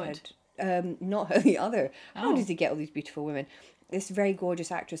Rachel Wood. redhead. Not her, the other. How Oh. does he get all these beautiful women? This very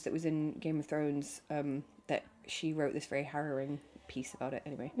gorgeous actress that was in Game of Thrones, that she wrote this very harrowing piece about it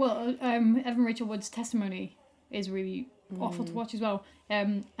anyway. Well, Evan Rachel Wood's testimony is really awful to watch as well.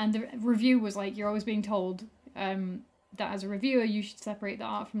 And the review was like, you're always being told that as a reviewer you should separate the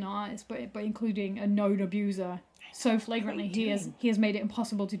art from the artist, but including a known abuser so flagrantly, he has made it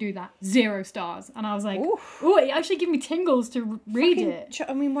impossible to do that. 0 stars. And I was like, Oof. oh, it actually gave me tingles to read Fucking it.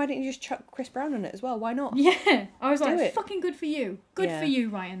 I mean, why didn't you just chuck Chris Brown on it as well? Why not? Yeah, I was Do like, it. fucking good for you. Good Yeah. for you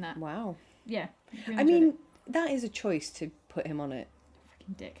writing that. Wow. Yeah. really I enjoyed mean, it. that is a choice to put him on it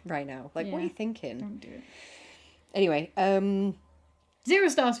Fucking dick. right now. Like, what are Yeah. you thinking? Don't do it. Anyway, 0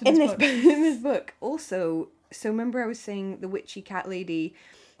 stars for in this this book. in this book also, so remember I was saying the witchy cat lady,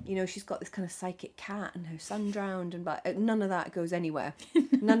 you know, she's got this kind of psychic cat and her son drowned, and but none of that goes anywhere.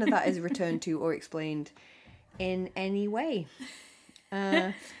 None of that is returned to or explained in any way.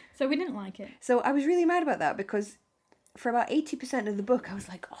 So So we didn't like it. So I was really mad about that because for about 80% of the book, I was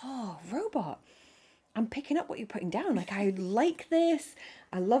like, oh, robot, I'm picking up what you're putting down. Like, I like this.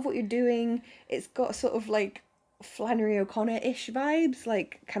 I love what you're doing. It's got sort of like Flannery O'Connor-ish vibes,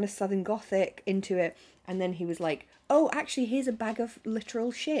 like kind of Southern Gothic into it. And then he was like, oh, actually, here's a bag of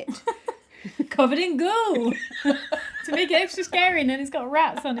literal shit. Covered in goo! To make it extra scary, and then it's got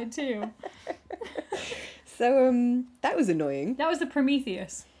rats on it too. So, that was annoying. That was the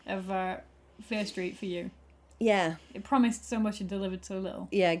Prometheus of Fear Street for you. Yeah. It promised so much and delivered so little.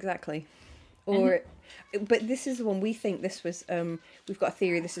 Yeah, exactly. Or, but this is the one we think this was. We've got a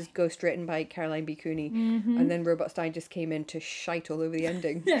theory this is ghost written by Caroline B. Cooney, and then Robot Stein just came in to shite all over the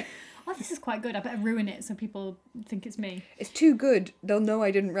ending. Yeah. Oh, this is quite good. I better ruin it so people think it's me. It's too good. They'll know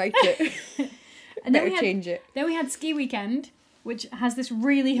I didn't write it. And then Better change it. Then we had Ski Weekend, which has this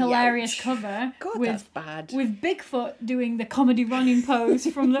really hilarious Youch. cover. God, with, that's bad. With Bigfoot doing the comedy running pose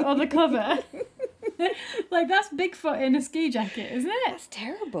from the other cover. Like, that's Bigfoot in a ski jacket, isn't it? That's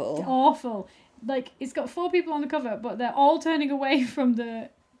terrible. Awful. Like, it's got 4 people on the cover, but they're all turning away from the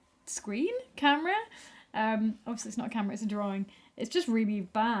camera. Obviously it's not a camera, it's a drawing. It's just really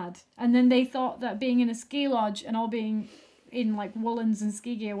bad. And then they thought that being in a ski lodge and all being in like woolens and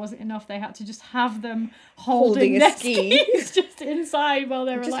ski gear wasn't enough. They had to just have them holding a their ski. skis just inside while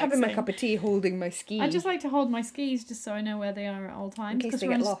they're Just relaxing. having my cup of tea, holding my ski. I just like to hold my skis just so I know where they are at all times. In case they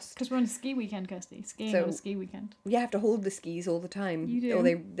get lost. Because we're on a ski weekend, Kirsty. Skiing So- on a ski weekend. You have to hold the skis all the time. You do. Or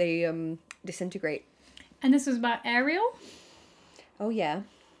they disintegrate. And this was about Ariel. Oh yeah.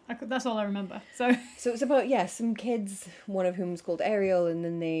 That's all I remember. So So it's about, some kids, one of whom's called Ariel, and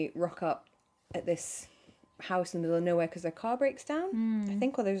then they rock up at this house in the middle of nowhere because their car breaks down, I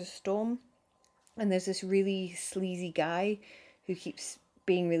think, or there's a storm. And there's this really sleazy guy who keeps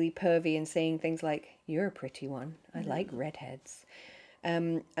being really pervy and saying things like, you're a pretty one. I like redheads.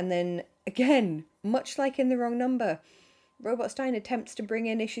 And then, again, much like in The Wrong Number, Robot Stein attempts to bring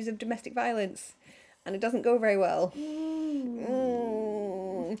in issues of domestic violence. And it doesn't go very well.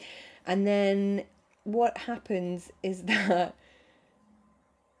 And then what happens is that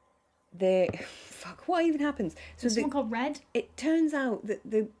what even happens? So there's someone called Red. it turns out that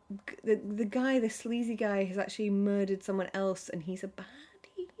the guy, the sleazy guy, has actually murdered someone else, and he's a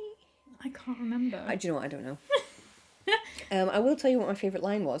baddie. I can't remember. Do you know what? I don't know. I will tell you what my favourite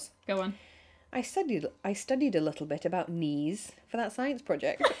line was. Go on. I studied a little bit about knees for that science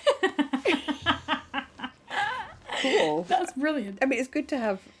project. Cool. That's brilliant. I mean, it's good to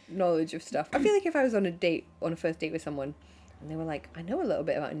have knowledge of stuff. I feel like if I was on a first date with someone, and they were like, I know a little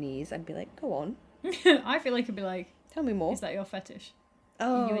bit about knees, I'd be like, go on, I feel like it'd be like, tell me more. is that your fetish?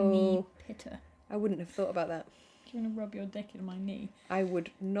 Oh, Are you a knee pitter? I wouldn't have thought about that. Do you want to rub your dick in my knee? I would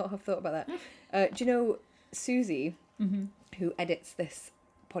not have thought about that. Do you know Susie, who edits this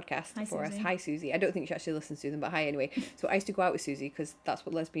podcast Hi, for us? Susie. Hi, Susie. I don't think she actually listens to them, but hi anyway. So I used to go out with Susie because that's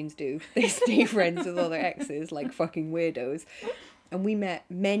what lesbians do. They stay friends with all their exes like fucking weirdos. And we met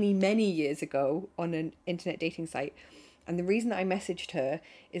many, many years ago on an internet dating site. And the reason that I messaged her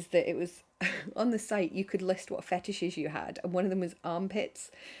is that it was on the site you could list what fetishes you had, and one of them was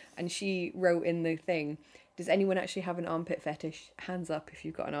armpits. And she wrote in the thing, does anyone actually have an armpit fetish? Hands up if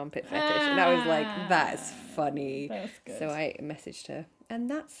you've got an armpit fetish. And I was like, that's funny. That's good. So I messaged her. And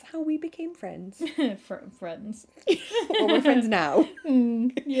that's how we became friends. Friends. Well, we're friends now.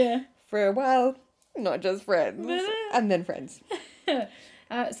 Yeah. For a while, not just friends. And then friends. So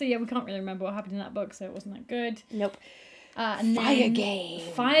yeah, we can't really remember what happened in that book, so it wasn't that good. Nope. And Fire then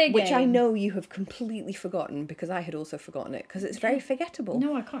Game. Which I know you have completely forgotten, because I had also forgotten it, because it's very forgettable.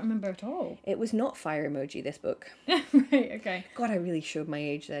 No, I can't remember at all. It was not fire emoji, this book. Right, okay. God, I really showed my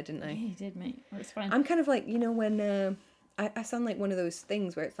age there, didn't I? Yeah, you did, mate. Well, it's fine. I'm kind of like, when I sound like one of those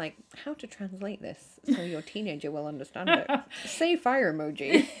things where it's like, how to translate this so your teenager will understand it. Say fire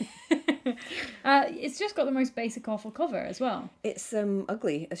emoji. It's just got the most basic awful cover as well. It's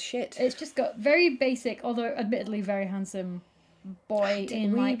ugly as shit. It's just got very basic, although admittedly very handsome boy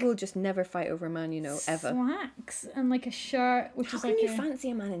in we like will just never fight over a man, ever. slacks and like a shirt, which How is can like you fancy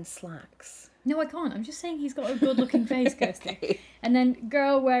a man in slacks? No, I can't. I'm just saying he's got a good looking face, Kirsty. Okay. And then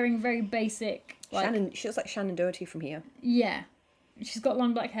girl wearing very basic like She looks like Shannon Doherty from here. yeah. She's got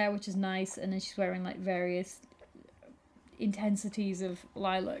long black hair, which is nice, and then she's wearing like various intensities of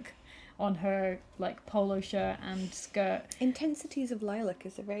lilac on her like polo shirt and skirt. Intensities of lilac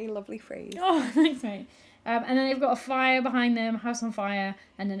is a very lovely phrase. Oh, thanks, mate. And then they've got a fire behind them, house on fire,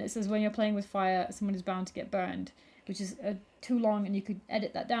 and then it says when you're playing with fire, someone is bound to get burned, which is too long, and you could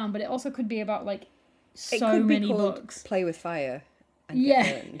edit that down. But it also could be about like It so could be many called books. Play with Fire and Yeah.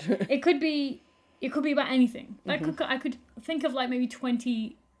 Get Burned. It could be about anything. I could think of like maybe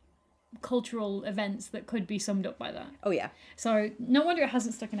 20 cultural events that could be summed up by that. Oh, yeah. So no wonder it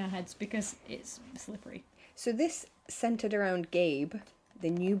hasn't stuck in our heads, because it's slippery. So this centered around Gabe, the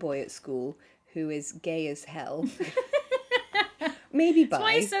new boy at school, who is gay as hell. Maybe bi. That's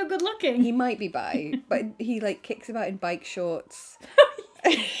why he's so good looking. He might be bi, but he like kicks about in bike shorts.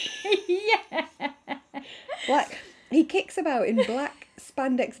 Yeah. Black. He kicks about in black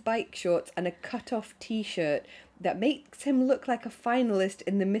spandex bike shorts and a cut-off t-shirt that makes him look like a finalist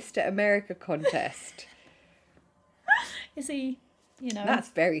in the Mr. America contest. Is he, you know? That's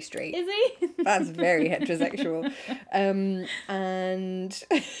very straight. Is he? That's very heterosexual. And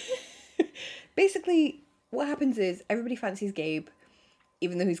basically what happens is everybody fancies Gabe,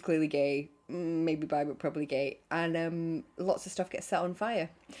 even though he's clearly gay, maybe bi, but probably gay. And lots of stuff gets set on fire.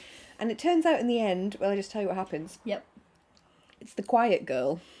 And it turns out in the end, well, I'll just tell you what happens. Yep. It's the quiet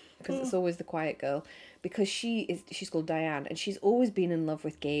girl, because it's always the quiet girl, because she's called Diane, and she's always been in love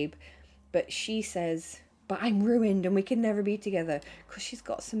with Gabe, but she says, but I'm ruined and we can never be together, because she's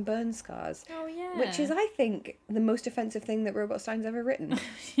got some burn scars. Oh, yeah. Which is, I think, the most offensive thing that Robot Stein's ever written.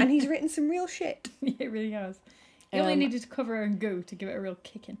 And he's written some real shit. It really has. He only needed to cover her in goo to give it a real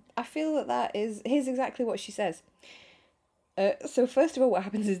kicking. I feel here's exactly what she says. So first of all, what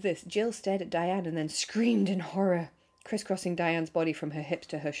happens is this. Jill stared at Diane and then screamed in horror. Crisscrossing Diane's body from her hips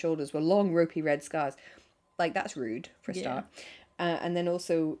to her shoulders were long, ropey red scars. Like, that's rude, for a start. And then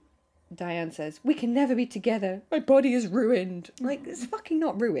also, Diane says, we can never be together. My body is ruined. Like, it's fucking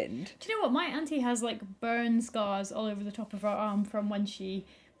not ruined. Do you know what? My auntie has, like, burn scars all over the top of her arm from when she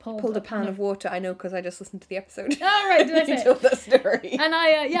pulled A pan of water. I know, because I just listened to the episode. Oh, right, did I say You told that story. And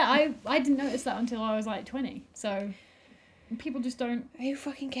I didn't notice that until I was, like, 20. So, people just don't... Who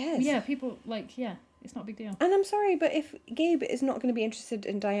fucking cares? Yeah, people, like, yeah. It's not a big deal. And I'm sorry, but if Gabe is not going to be interested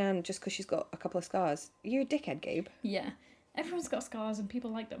in Diane just because she's got a couple of scars, you're a dickhead, Gabe. Yeah. Everyone's got scars and people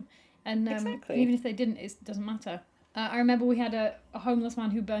like them. And Exactly. even if they didn't, it doesn't matter. I remember we had a homeless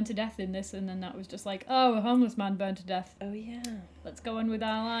man who burned to death in this, and then that was just like, oh, a homeless man burned to death. Oh, yeah. Let's go on with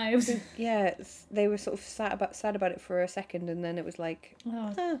our lives. Yeah, they were sort of sad about it for a second, and then it was like,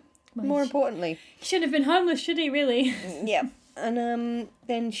 Oh, well, more importantly. He shouldn't have been homeless, should he, really? Yeah. And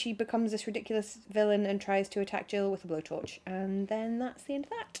then she becomes this ridiculous villain and tries to attack Jill with a blowtorch. And then that's the end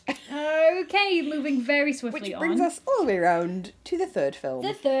of that. Okay, moving very swiftly Which on. brings us all the way around to the third film.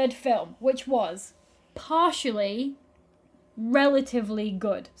 The third film, which was partially relatively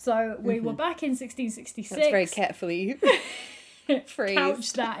good. So we were back in 1666. That's very carefully phrased.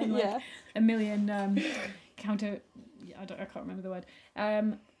 Couched that in like a million counter... I can't remember the word.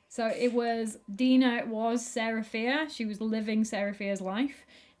 So it was Dina, it was Sarah Fear. She was living Sarah Fear's life.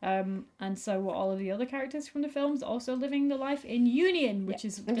 And so were all of the other characters from the films also living the life in union, which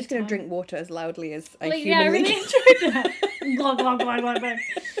is... I'm just going to drink water as loudly as I I humanly really can. enjoyed that. Glug, glug, glug, glug,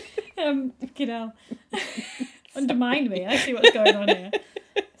 glug. Fucking hell. Undermine me. I see what's going on here.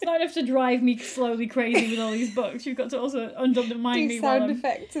 It's not enough to drive me slowly crazy with all these books. You've got to also undermine me Do while sound I'm...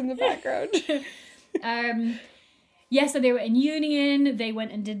 effects in the background. Yeah, so they were in union. They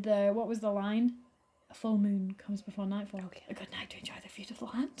went and did the... What was the line? A full moon comes before nightfall. Okay. A good night to enjoy the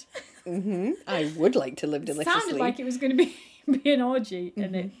beautiful land. I would like to live deliciously. Sounded like it was going to be an orgy,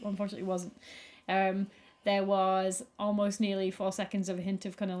 and it unfortunately wasn't. There was almost nearly 4 seconds of a hint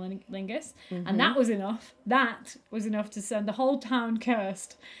of cunnilingus, and that was enough. That was enough to send the whole town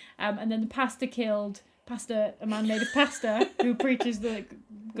cursed. And then the pastor killed... a man made of pasta, who preaches the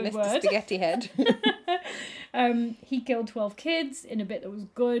good Mr. word. Spaghetti Head. He killed 12 kids in a bit that was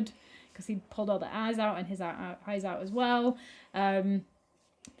good, because he pulled all the eyes out and his eyes out as well. The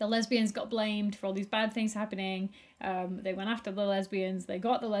lesbians got blamed for all these bad things happening. They went after the lesbians. They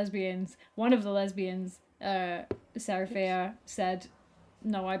got the lesbians. One of the lesbians, Sarah Fear, said,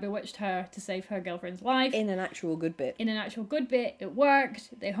 no, I bewitched her to save her girlfriend's life. In an actual good bit. It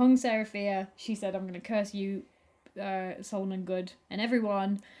worked. They hung Sarah Fear. She said, I'm going to curse you, Solomon Good, and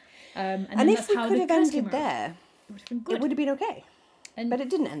everyone. And if we could have ended there, it would have been good. it would have been okay. But it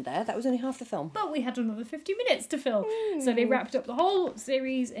didn't end there. That was only half the film. But we had another 50 minutes to fill. So they wrapped up the whole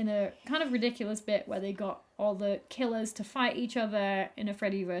series in a kind of ridiculous bit where they got all the killers to fight each other in a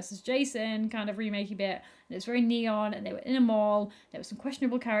Freddy versus Jason kind of remakey bit. And it was very neon, and they were in a mall. There were some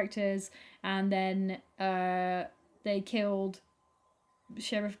questionable characters. And then they killed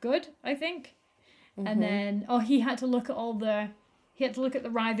Sheriff Good, I think. And then, he had to look at the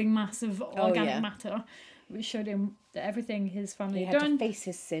writhing mass of organic matter, which showed him that everything his family had done. To face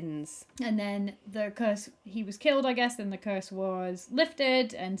his sins. And then the curse, he was killed, I guess, and the curse was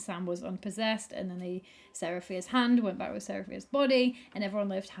lifted, and Sam was unpossessed, and then Sarah Fear's hand went back with Sarah Fear's body, and everyone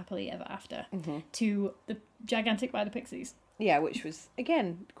lived happily ever after to the Gigantic by the Pixies. Yeah, which was,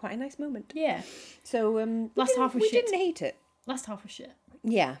 again, quite a nice moment. Yeah. So, Last half was we shit. didn't hate it. Last half was shit.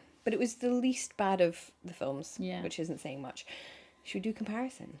 Yeah, but it was the least bad of the films, Yeah. which isn't saying much. Should we do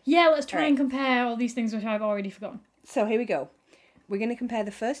comparison? Yeah, let's try Alright. and compare all these things which I've already forgotten. So here we go. We're going to compare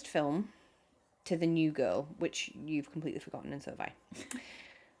the first film to The New Girl, which you've completely forgotten, and so have I.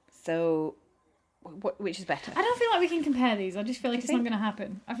 So, which is better? I don't feel like we can compare these. I just feel like Do it's you not going to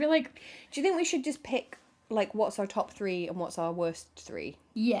happen. I feel like, Do you think we should just pick, like, what's our top 3 and what's our worst 3?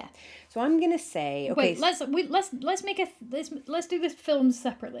 yeah. So I'm going to say... Okay, Wait, let's make let's do the films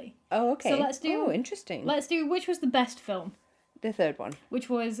separately. Oh, okay. So let's do- Oh, interesting. Let's do which was the best film, The third one. which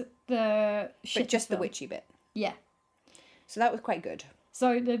was the shit. But just the witchy bit. Yeah. So that was quite good.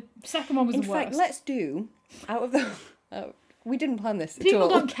 So the second one was In the fact, worst. let's do, out of the... Oh, we didn't plan this at People all.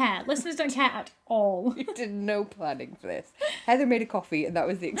 don't care. Listeners don't care at all. We did no planning for this. Heather made a coffee, and that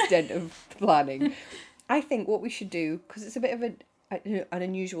was the extent of planning. I think what we should do, because it's a bit of an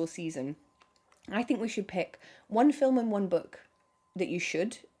unusual season, I think we should pick one film and one book that you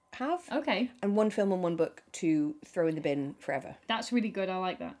should have, Okay, and one film and one book to throw in the bin forever. that's really good. I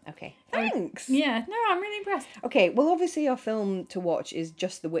like that. Okay. Thanks. Yeah, no, I'm really impressed. Okay, well, obviously our film to watch is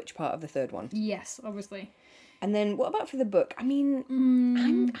just the witch part of the third one. Yes, obviously. And then what about for the book? I mean,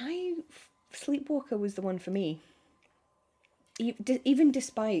 Sleepwalker was the one for me. Even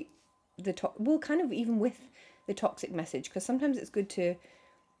despite the even with the toxic message, because sometimes it's good to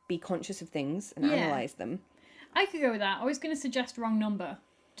be conscious of things and Yeah. analyze them. I could go with that. I was going to suggest Wrong Number,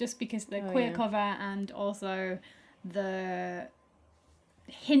 just because the Oh, queer yeah. cover and also the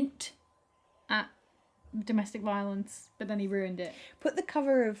hint at domestic violence, but then he ruined it. Put the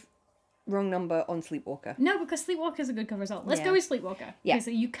cover of Wrong Number on Sleepwalker. No, because Sleepwalker's a good cover as well. Let's Yeah. go with Sleepwalker. Yeah.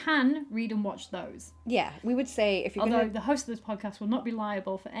 So you can read and watch those. Yeah, we would say if you're Although gonna the host of this podcast will not be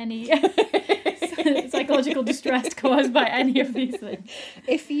liable for any psychological distress caused by any of these things.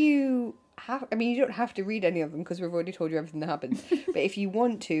 if you have, I mean, you don't have to read any of them because we've already told you everything that happens. But if you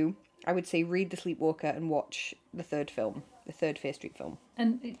want to, I would say read The Sleepwalker and watch the third film, the third Fear Street film.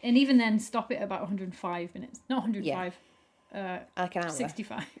 And even then, stop it at about 105 minutes. Not 105. Like an hour.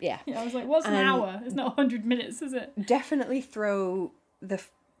 65. Yeah. Yeah, I was like, what's an hour? It's not 100 minutes, is it? Definitely throw the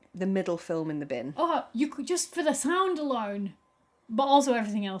middle film in the bin. Oh, you could just for the sound alone, but also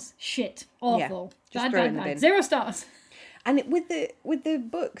everything else. Shit. Awful. just Bad, throw it bad, in the bad. bin. 0 stars. And with the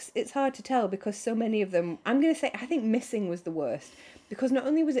books, it's hard to tell because so many of them. I'm gonna say I think Missing was the worst because not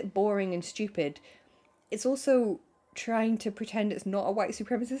only was it boring and stupid, it's also trying to pretend it's not a white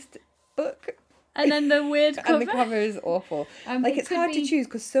supremacist book. And then the weird cover. And the cover is awful. It It's could hard to be- choose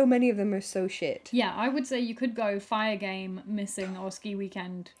because so many of them are so shit. Yeah, I would say you could go Fire Game, Missing, or Ski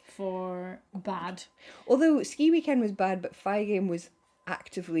Weekend for bad. Although Ski Weekend was bad, but Fire Game was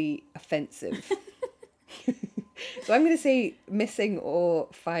actively offensive. So I'm going to say Missing or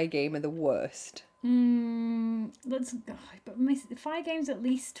Fire Game are the worst. Let's go. But Fire Game's at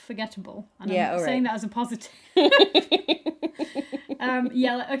least forgettable. And Yeah, I'm alright. saying that as a positive.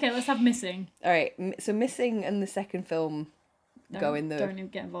 Okay, let's have Missing. All right, so Missing and the second film go in Don't even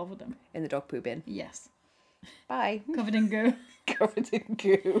get involved with them. the dog poo bin. Yes. Bye. Covered in goo. Covered in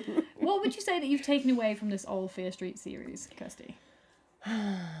goo. What would you say that you've taken away from this old Fear Street series, Kirsty?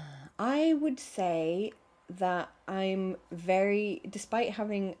 I would say that I'm very, despite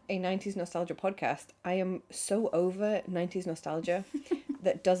having a 90s nostalgia podcast, I am so over 90s nostalgia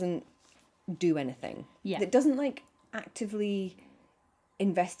that doesn't do anything. Yeah. That doesn't like actively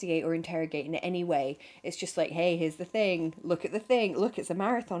investigate or interrogate in any way. It's just like, hey, here's the thing. Look at the thing. Look, it's a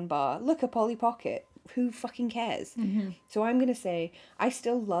marathon bar. Look, a Polly Pocket. Who fucking cares? Mm-hmm. So I'm going to say I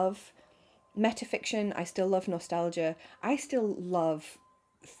still love metafiction. I still love nostalgia. I still love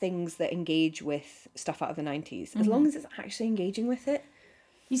things that engage with stuff out of the 90s as long as it's actually engaging with it.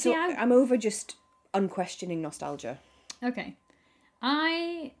 You see, So I'm over just unquestioning nostalgia. Okay.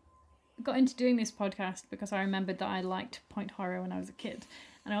 I got into doing this podcast because I remembered that I liked Point Horror when I was a kid.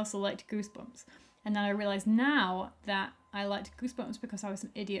 And I also liked Goosebumps. And then I realised now that I liked Goosebumps because I was an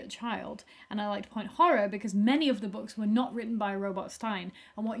idiot child. And I liked Point Horror because many of the books were not written by Robert Stein.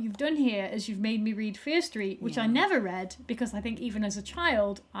 And what you've done here is you've made me read Fear Street, which I never read because I think even as a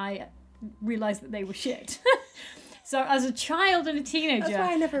child, I realised that they were shit. So as a child and a teenager... That's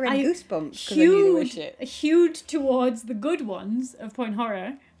why I never read Goosebumps, because I hewed, knew they were shit. hewed towards the good ones of Point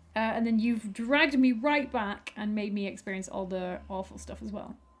Horror. And then you've dragged me right back and made me experience all the awful stuff as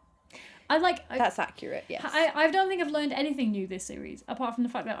well. That's accurate, yes. I don't think I've learned anything new this series, apart from the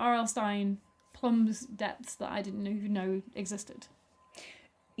fact that R.L. Stein plumbs depths that I didn't even know existed.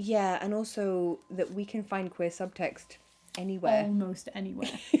 Yeah, and also that we can find queer subtext anywhere. Almost anywhere.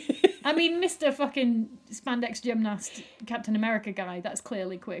 I mean, Mr. fucking spandex gymnast Captain America guy, that's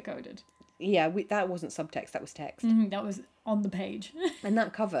clearly queer coded. Yeah, that wasn't subtext, that was text. That was on the page. And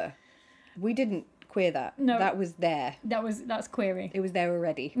that cover, we didn't queer that. No. That was there. That's query. It was there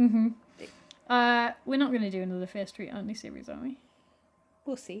already. We're not going to do another Fair Street Only series, are we?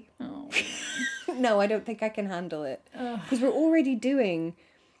 We'll see. Oh. No, I don't think I can handle it. Because we're already doing,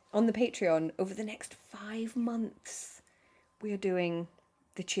 on the Patreon, over the next 5 months, we are doing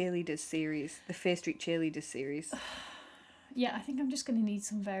the Cheerleaders series, the Fair Street Cheerleaders series. Yeah, I think I'm just going to need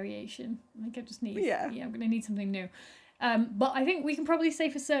some variation. I think I just need... Yeah. I'm going to need something new. But I think we can probably say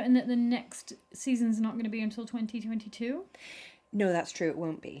for certain that the next season's not going to be until 2022. No, that's true, it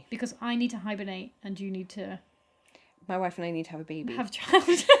won't be. Because I need to hibernate and you need to... My wife and I need to have a baby. have a child.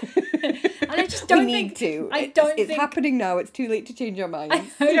 And I just don't we think... need to. It's think... happening now, it's too late to change our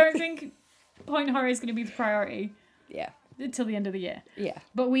minds. I don't think Point Horror is going to be the priority Yeah. until the end of the year. Yeah.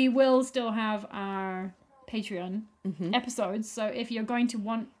 But we will still have our Patreon episodes, so if you're going to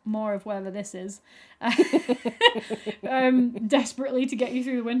want more of whatever this is, desperately to get you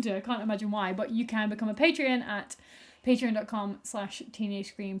through the winter, can't imagine why, but you can become a Patreon at patreon.com/Teenage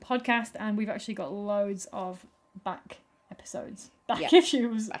Scream Podcast, and we've actually got loads of back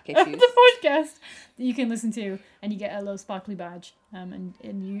issues of the podcast that you can listen to, and you get a little sparkly badge,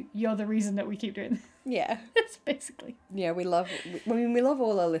 and you're the reason that we keep doing this. Yeah. That's basically. Yeah, we love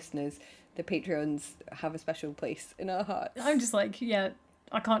all our listeners. The Patreons have a special place in our hearts. I'm just like, yeah,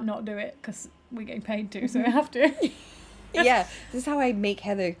 I can't not do it because we're getting paid to, so I have to. Yeah, this is how I make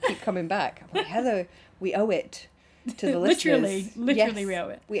Heather keep coming back. I'm like, Heather, we owe it to the listeners. Literally, Yes, we owe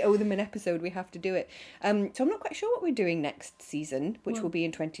it. We owe them an episode. We have to do it. So I'm not quite sure what we're doing next season, which will be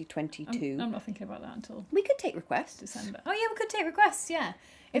in 2022. I'm not thinking about that until We could take requests. December. Oh yeah, we could take requests. Yeah.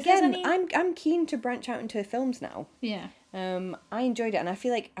 If Again, there's any... I'm keen to branch out into films now. Yeah. I enjoyed it, and I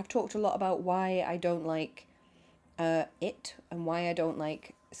feel like I've talked a lot about why I don't like It and why I don't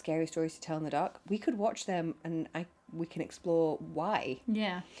like Scary Stories to Tell in the Dark. We could watch them, and we can explore why.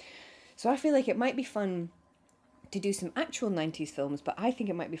 Yeah. So I feel like it might be fun to do some actual 90s films, but I think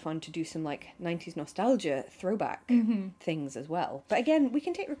it might be fun to do some like 90s nostalgia throwback things as well. But again, we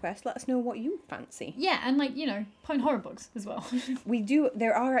can take requests. Let us know what you fancy. Yeah, and like, Point Horror books as well.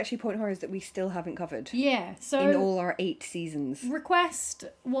 There are actually Point Horrors that we still haven't covered. Yeah, so in all our 8 seasons. Request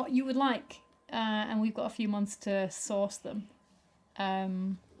what you would like, and we've got a few months to source them.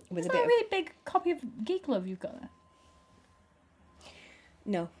 With is that a really big copy of Geek Love you've got there?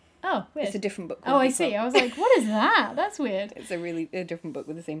 No. Oh, weird. It's a different book. Oh, I see. I was like, what is that? That's weird. It's a different book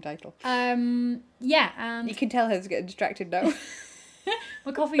with the same title. Yeah, and... You can tell Heather's getting distracted now.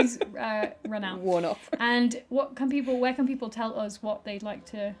 My coffee's run out. Worn off. And where can people tell us what they'd like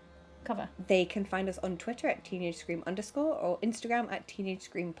to cover? They can find us on Twitter at @TeenageScream_ or Instagram at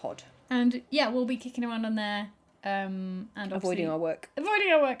 @TeenageScreamPod. And yeah, we'll be kicking around on there. And avoiding our work.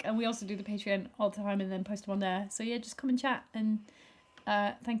 And we also do the Patreon all the time and then post them on there. So yeah, just come and chat, and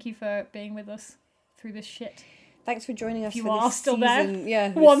thank you for being with us through this shit. Thanks for joining us. If you for are this still season. there,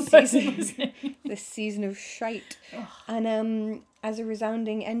 Yeah, one person listening. This season of shite. And as a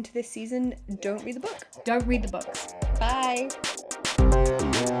resounding end to this season, don't read the book. Don't read the books. Bye.